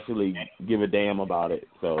actually give a damn about it.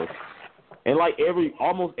 So, and like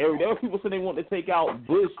almost every there were people saying they wanted to take out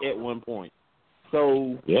Bush at one point.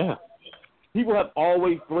 So yeah, people have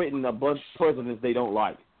always threatened a bunch of presidents they don't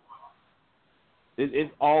like.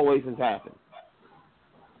 It always has happened.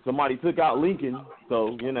 Somebody took out Lincoln,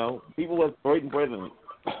 so people was voting president.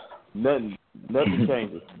 Nothing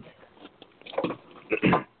changes.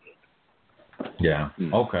 Yeah.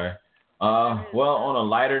 Okay. Well, on a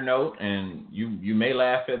lighter note, and you may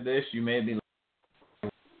laugh at this, you may be.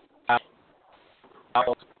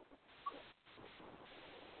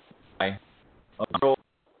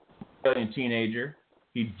 A teenager,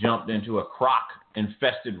 he jumped into a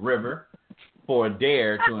croc-infested river for a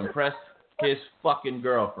dare to impress his fucking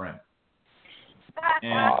girlfriend,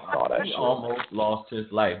 and he almost lost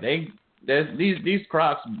his life. These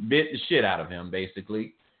crocs bit the shit out of him,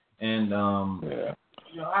 basically, and I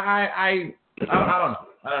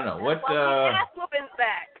don't know what. That's why we need ass whoopings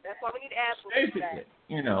back. That's why we need ass whoopings back.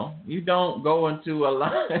 You don't go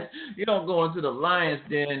into the lion's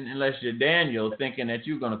den unless you're Daniel, thinking that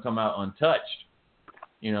you're gonna come out untouched.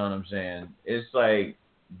 You know what I'm saying? It's like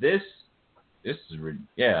this is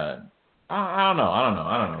yeah. I don't know. I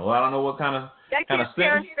don't know what kind of parents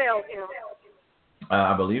failed him.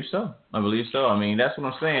 I believe so. I mean, that's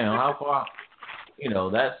what I'm saying. How far?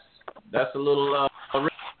 That's a little.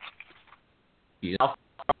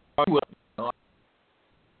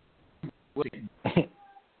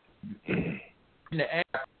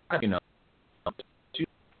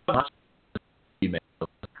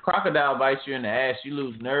 Crocodile bites you in the ass, you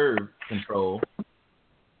lose nerve control.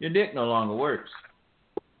 Your dick no longer works.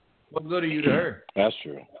 What good are you to her? That's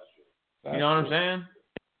true. You know what I'm saying?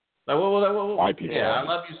 Like what? Yeah, I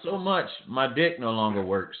love you so much, my dick no longer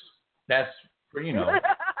works. That's I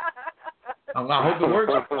hope it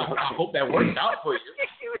works. I hope that works out for you.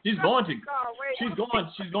 She's going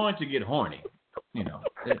to get horny.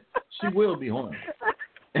 She will be horny,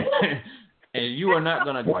 and you are not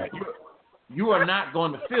going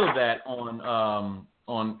to feel that on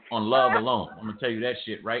love alone. I'm gonna tell you that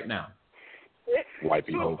shit right now. White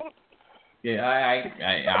people. Yeah,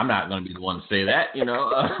 I'm not gonna be the one to say that.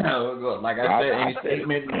 Like I said, any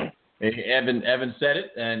statement. Evan said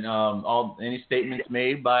it, and any statements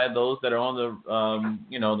made by those that are on the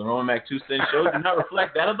the Roman Mac 2 Cent show do not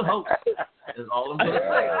reflect that of the host. Is all I'm gonna say.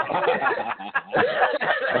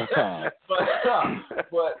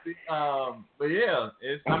 but yeah,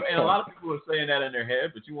 a lot of people are saying that in their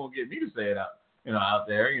head, but you won't get me to say it out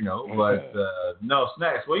there. But no,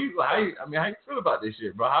 Snacks. How you feel about this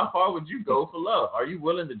shit, bro? How far would you go for love? Are you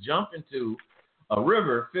willing to jump into a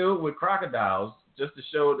river filled with crocodiles just to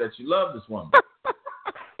show that you love this woman?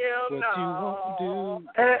 Hell no. What you want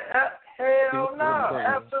to do? Hell no.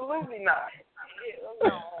 Absolutely not.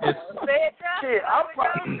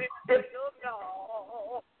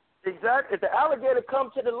 Exactly. If the alligator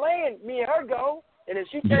come to the land, me and her go, and if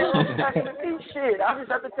she came on back in the beach, shit, I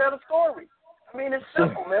just have to tell the story. I mean, it's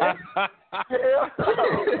simple, man. Hell no.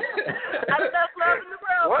 That's love in the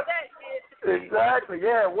world with that shit. Exactly.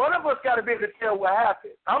 Yeah. One of us got to be able to tell what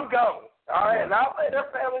happened. I'm gone. All right, and I'll let her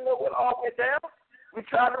family know what all went down. We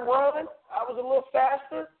tried to run. I was a little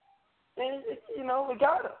faster, and we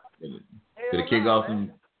got her. Better kick off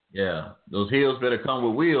some. Yeah, those heels better come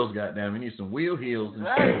with wheels. Goddamn, we need some wheel heels and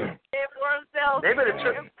shit. They better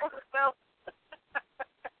turn.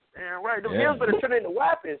 Yeah, right. The heels better turn into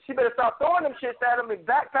weapons. She better start throwing them shits at them and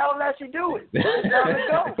backpedal as she do it. It's time to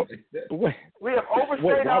go. We have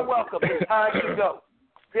overstayed our welcome. It's time to go.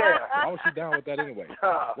 Yeah. Why was she down with that anyway?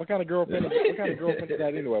 What kind of girlfriend is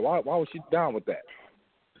that anyway? Why was she down with that?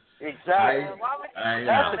 Exactly.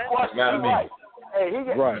 That's the question. Right. Hey,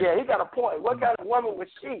 he got a point. What kind of woman was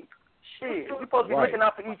she? Shit, we're supposed to be looking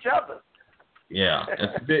out for each other. Yeah,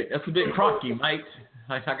 that's a bit crocky, Mike.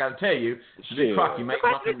 I gotta tell you, it's a bit crocky, Mike.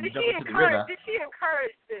 Did she encourage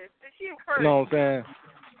this? Did she encourage? You know what I'm saying?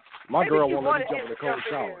 My girl won't let me jump in the cold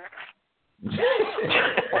shower.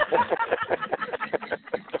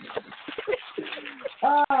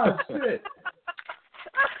 Oh shit!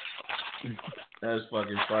 That's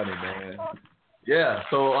fucking funny, man. Yeah,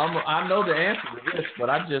 so I know the answer to this, but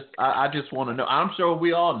I just want to know. I'm sure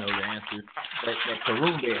we all know the answer that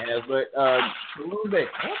Karunde has, but Karunde,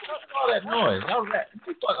 what's all that noise?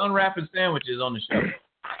 You unwrapping sandwiches on the show.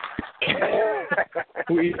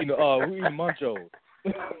 Who eating munchos?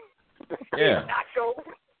 Yeah.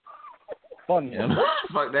 Fun. Yeah,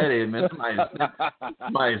 fuck that is, man.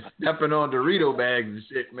 Somebody's stepping on Dorito bags and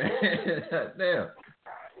shit, man. Damn.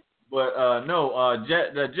 But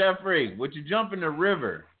Jeffrey, would you jump in the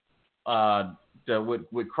river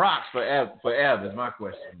with Crocs forever is my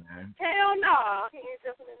question, man. Hell no. He ain't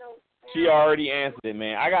jumping in no. She already answered it,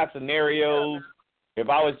 man. I got scenarios. If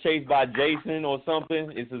I was chased by Jason or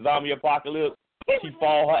something, it's a zombie apocalypse. She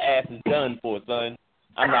fall, her ass is done for, son.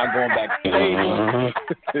 I'm not going back to the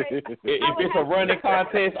stadium. If it's a running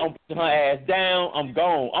contest, I'm putting her ass down. I'm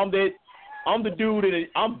gone. I'm the dude that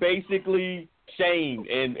I'm basically Shane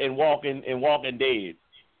and Walking Dead.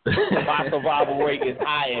 My survival rate is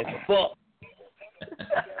high as fuck.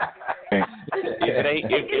 If it ain't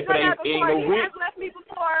no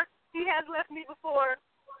He has left me before.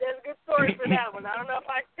 There's a good story for that one. I don't know if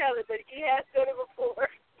I can tell it, but he has done it before.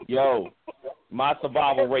 Yo, my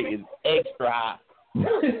survival rate is extra high.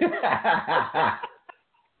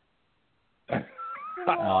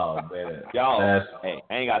 Oh man, y'all, hey,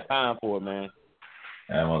 I ain't got time for it, man.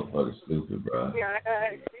 That motherfucker's stupid, bro.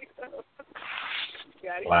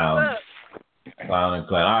 Clown. Clown and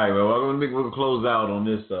clown. All right, well, we're gonna close out on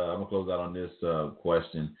this. I'm gonna close out on this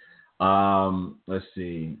question. Let's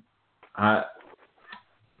see. Why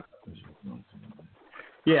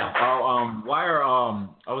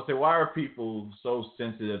are people so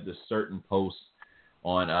sensitive to certain posts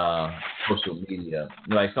on social media?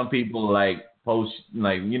 Like some people like post,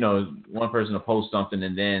 like, you know, one person will post something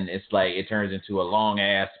and then it's like it turns into a long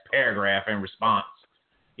ass paragraph in response.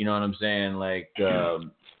 You know what I'm saying? Like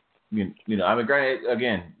you know, I mean, granted,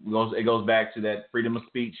 again, it goes back to that freedom of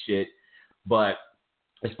speech shit, but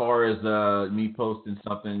as far as me posting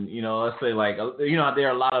something, you know, let's say like, you know, there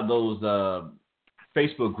are a lot of those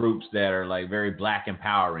Facebook groups that are like very black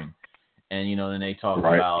empowering, and you know, then they talk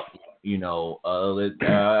about, you know,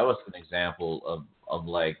 what's an example of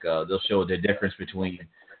like they'll show the difference between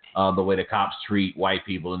the way the cops treat white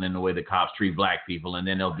people and then the way the cops treat black people, and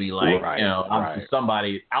then they'll be like, you know,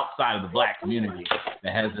 somebody outside of the black community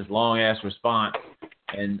that has this long ass response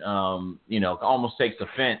and you know, almost takes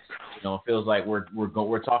offense. You know, it feels like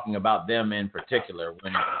we're talking about them in particular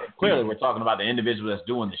when clearly we're talking about the individual that's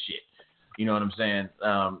doing the shit. You know what I'm saying?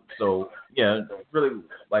 So yeah, really,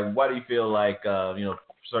 like, why do you feel like you know,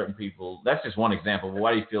 certain people? That's just one example. But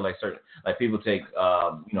why do you feel like people take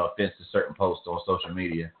you know, offense to certain posts on social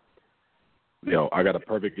media? Yo, I got a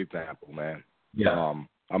perfect example, man. Yeah.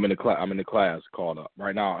 I'm in a class called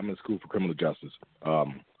right now. I'm in school for criminal justice. I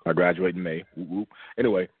graduate in May. Woo-woo.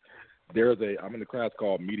 Anyway, I'm in a class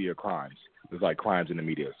called Media Crimes. There's like crimes in the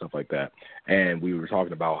media, stuff like that. And we were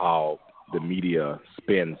talking about how the media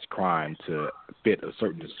spins crime to fit a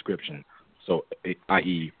certain description, so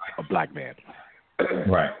i.e. a black man.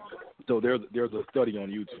 Right. So there's a study on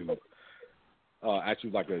YouTube.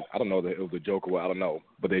 Actually, I don't know if it was a joke or what, I don't know,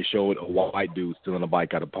 but they showed a white dude stealing a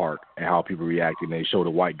bike at a park and how people reacted. And they showed a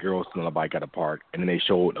white girl stealing a bike at a park, and then they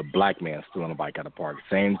showed a black man stealing a bike at a park.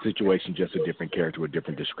 Same situation, just a different character with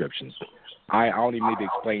different descriptions. I don't even need to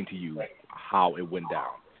explain to you how it went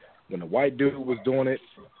down. When the white dude was doing it,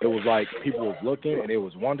 it was like people was looking and they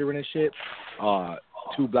was wondering and shit.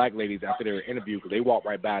 Two black ladies, after they were interviewed, because they walked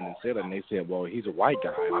right by and said it, and they said, well, he's a white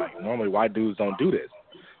guy. Like, normally white dudes don't do this.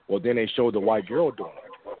 Well, then they showed the white girl doing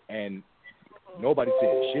it, and nobody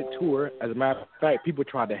said shit to her. As a matter of fact, people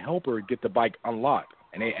tried to help her get the bike unlocked,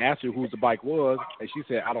 and they asked her whose the bike was, and she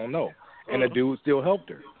said, I don't know. And the dude still helped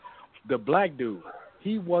her. The black dude,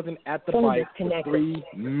 he wasn't at the bike for 3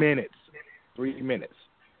 minutes. 3 minutes.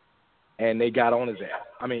 And they got on his ass.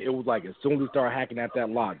 I mean, it was like as soon as we started hacking at that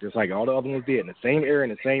lock, just like all the other ones did, in the same area, in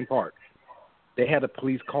the same park, they had the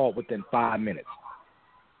police called within 5 minutes.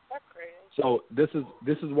 That's crazy. So this is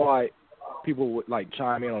why people would like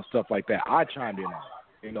chime in on stuff like that. I chimed in on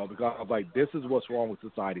it, you know, because I was like, this is what's wrong with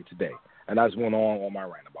society today. And I just went on my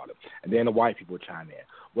rant about it. And then the white people chimed in.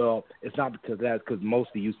 Well, it's not because of that, it's because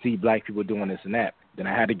mostly you see black people doing this and that. Then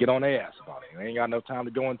I had to get on their ass about it. I ain't got enough time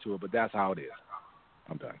to go into it, but that's how it is.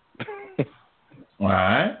 I'm done. All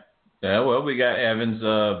right. Yeah, well, we got Evan's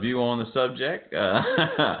view on the subject.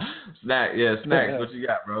 Snacks, what you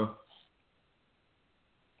got, bro?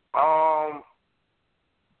 I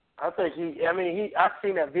think I've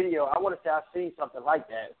seen that video. I want to say I've seen something like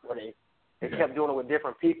that where they kept doing it with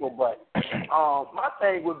different people. But my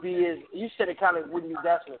thing would be is, you said it kind of when you was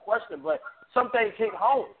asking the question, but some things hit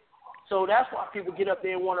home. So that's why people get up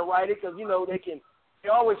there and want to write it, because, you know, they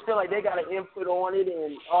always feel like they got an input on it,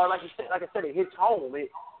 or like I said, it hits home.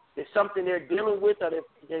 It's something they're dealing with, or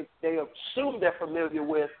they assume they're familiar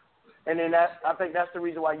with, and then I think that's the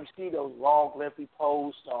reason why you see those long, lengthy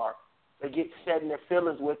posts, or they get set in their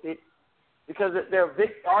feelings with it, because they're a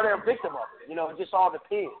victim of it. You know, it just all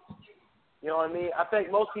depends. You know what I mean? I think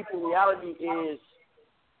most people's reality is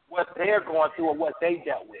what they're going through or what they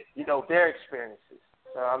dealt with. You know, their experiences.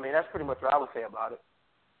 So I mean, that's pretty much what I would say about it.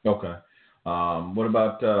 Okay. What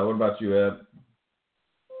about you, Eb?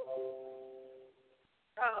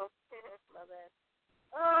 Oh, my bad.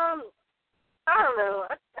 I don't know.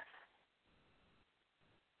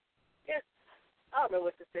 I don't know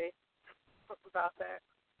what to say. about that.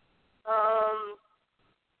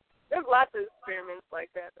 There's lots of experiments like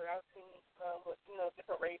that I've seen with,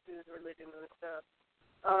 different races, religions, and stuff.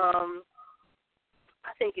 I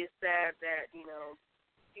think it's sad that,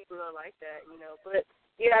 people are like that, but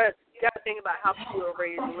you gotta think about how people are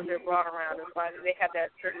raised and when they're brought around. It's like they have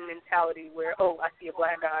that certain mentality where, I see a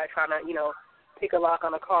black guy trying to, pick a lock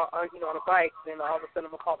on a car, or, on a bike, then all of a sudden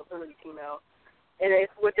I'm gonna call the police, And it's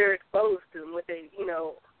what they're exposed to, and what they,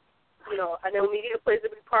 I know media plays a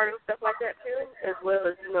big part in stuff like that too, as well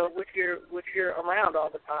as what you're around all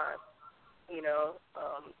the time.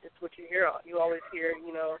 It's what you hear. You always hear,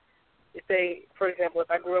 if they, for example,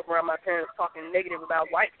 if I grew up around my parents talking negative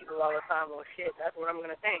about white people all the time, well, shit, that's what I'm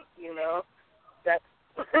gonna think. That's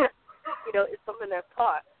it's something that's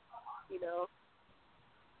taught.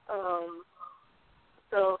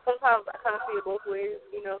 So sometimes I kind of see it both ways.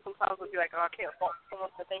 Sometimes I'll be like, I can't fault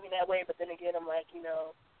someone for thinking that way, but then again, I'm like,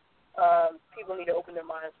 people need to open their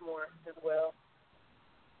minds more as well.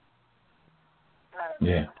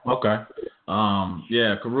 Yeah. Okay.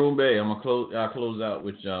 Karumbe, I'm gonna close out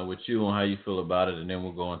with you on how you feel about it, and then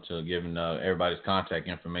we'll go into giving everybody's contact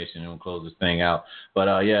information, and we'll close this thing out. But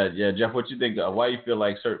Jeff, what you think? Why you feel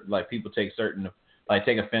like people take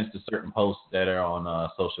offense to certain posts that are on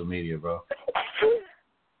social media, bro?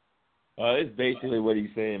 It's basically what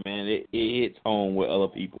he's saying, man. It hits home with other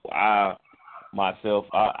people. I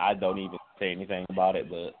don't even say anything about it,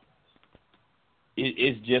 but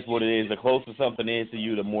it's just what it is. The closer something is to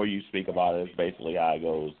you, the more you speak about it. It's basically how it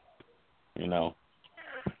goes,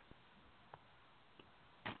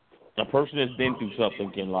 A person that's been through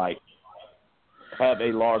something can, have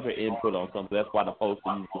a larger input on something. That's why the post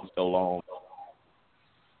is so long.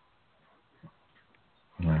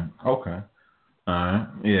 Right. Okay. All right.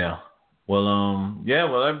 Yeah. Well,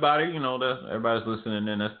 everybody, everybody's listening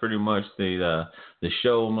in. That's pretty much the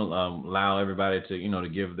show. Allow everybody to, to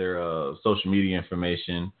give their social media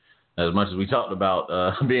information. As much as we talked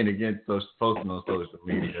about being against posting on social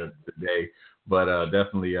media today, but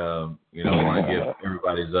definitely, want to give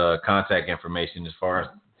everybody's contact information as far as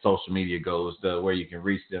social media goes, where you can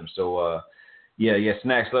reach them. So,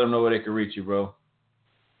 Snacks, let them know where they can reach you, bro.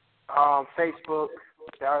 Facebook,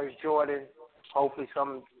 Darius Jordan. Hopefully,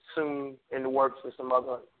 some soon in the works with some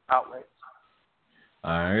other outlets.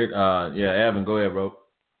 All right. Evan, go ahead, bro.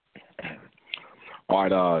 All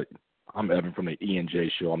right. I'm Evan from the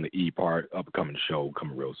E&J show. I'm the E part, upcoming show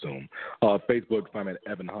coming real soon. Facebook, find me at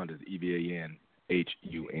Evan Hunt, is EvanHunt.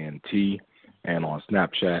 And on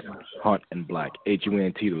Snapchat, Hunt and Black.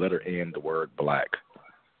 HUNT, the letter N, the word black.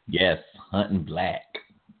 Yes, Hunt and Black.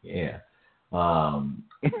 Yeah.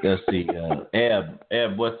 Let's see.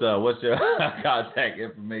 Eb, what's your contact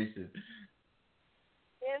information?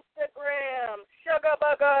 Instagram, Sugar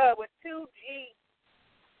with 2 G.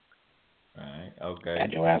 All right. Okay.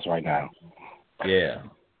 At your ass right now. Yeah.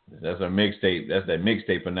 That's our mixtape. That's that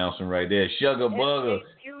mixtape announcement right there. Sugar Bugger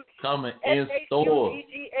coming in store.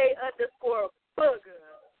 SHUGA_Bugger.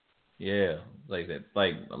 Yeah, like that,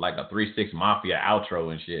 like a 3-6 Mafia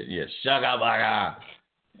outro and shit. Yeah, Sugar Bugger.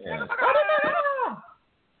 Yeah.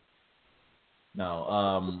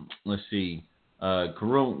 Now, let's see.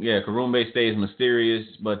 Karumbe stays mysterious,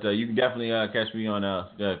 but you can definitely catch me on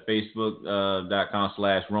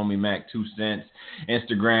Facebook.com/RomyMac2cents.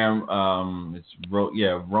 Instagram, it's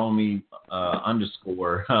Romy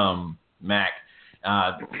 _Mac.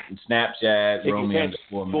 Snapchat, Romy _Mac.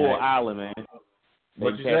 Skull Island, man.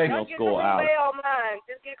 What you say? Don't get Karumbe on mine.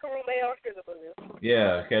 Just get Karumbe on Sugar Bugger.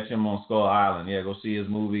 Yeah, catch him on Skull Island. Yeah, go see his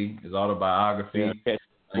movie, his autobiography. Yeah,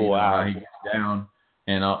 how he gets down.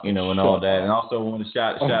 And and all that, and also want to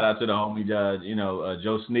shout out to the homie,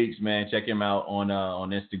 Joe Sneaks, man. Check him out on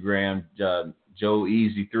Instagram,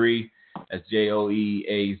 JoeEasy3. That's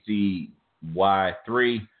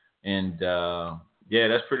JoeAzy3. And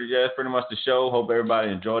that's pretty much the show. Hope everybody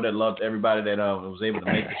enjoyed it. Loved everybody that was able to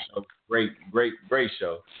make the show. Great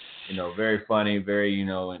show. Very funny, very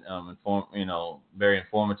very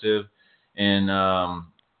informative, and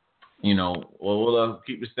we'll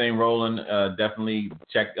keep this thing rolling. Definitely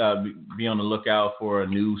be on the lookout for a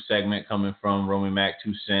new segment coming from Romy Mac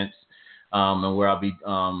 2 Cents, and where I'll be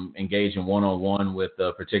engaging one-on-one with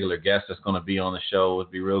a particular guest that's going to be on the show.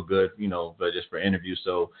 It'd be real good, but just for interviews.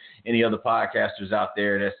 So any other podcasters out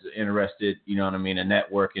there that's interested, in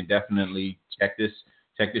networking, definitely check this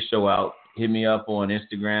show out. Hit me up on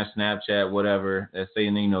Instagram, Snapchat, whatever. Let's say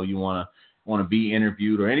you want to be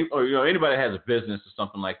interviewed, or anybody has a business or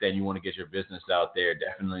something like that and you want to get your business out there,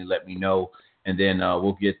 definitely let me know, and then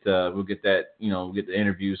we'll get that we'll get the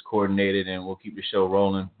interviews coordinated, and we'll keep the show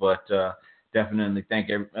rolling. But definitely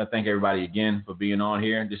thank everybody again for being on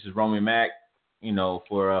here. This is Romy Mac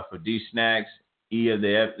for D Snacks, E of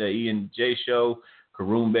the E and J Show,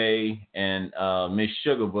 Karumbe, and Miss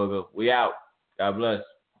Sugar Booger. We out. God bless.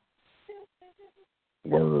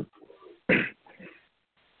 Word.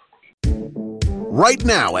 Right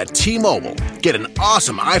now at T-Mobile, get an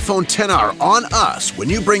awesome iPhone XR on us when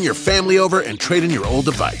you bring your family over and trade in your old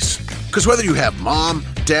device. Because whether you have mom,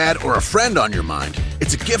 dad, or a friend on your mind,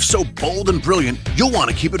 it's a gift so bold and brilliant, you'll want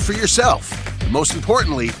to keep it for yourself. And most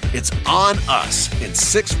importantly, it's on us in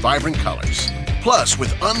 6 vibrant colors. Plus,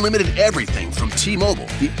 with unlimited everything from T-Mobile,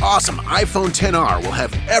 the awesome iPhone XR will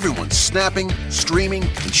have everyone snapping, streaming,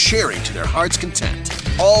 and sharing to their heart's content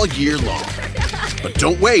all year long. But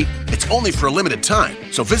don't wait, it's only for a limited time.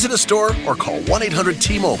 So visit a store or call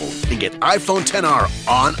 1-800-T-Mobile and get iPhone XR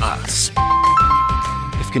on us.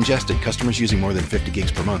 If congested, customers using more than 50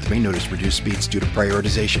 gigs per month may notice reduced speeds due to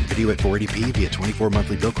prioritization. Video at 480p via 24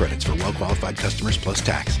 monthly bill credits for well-qualified customers plus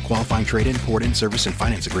tax. Qualifying trade-in, port-in, service, and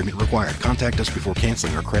finance agreement required. Contact us before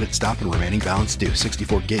canceling or credit stop and remaining balance due.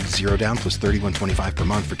 64 gigs, 0 down plus $31.25 per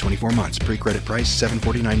month for 24 months. Pre-credit price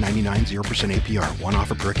 $749.99, 0% APR. One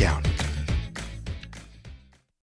offer per account.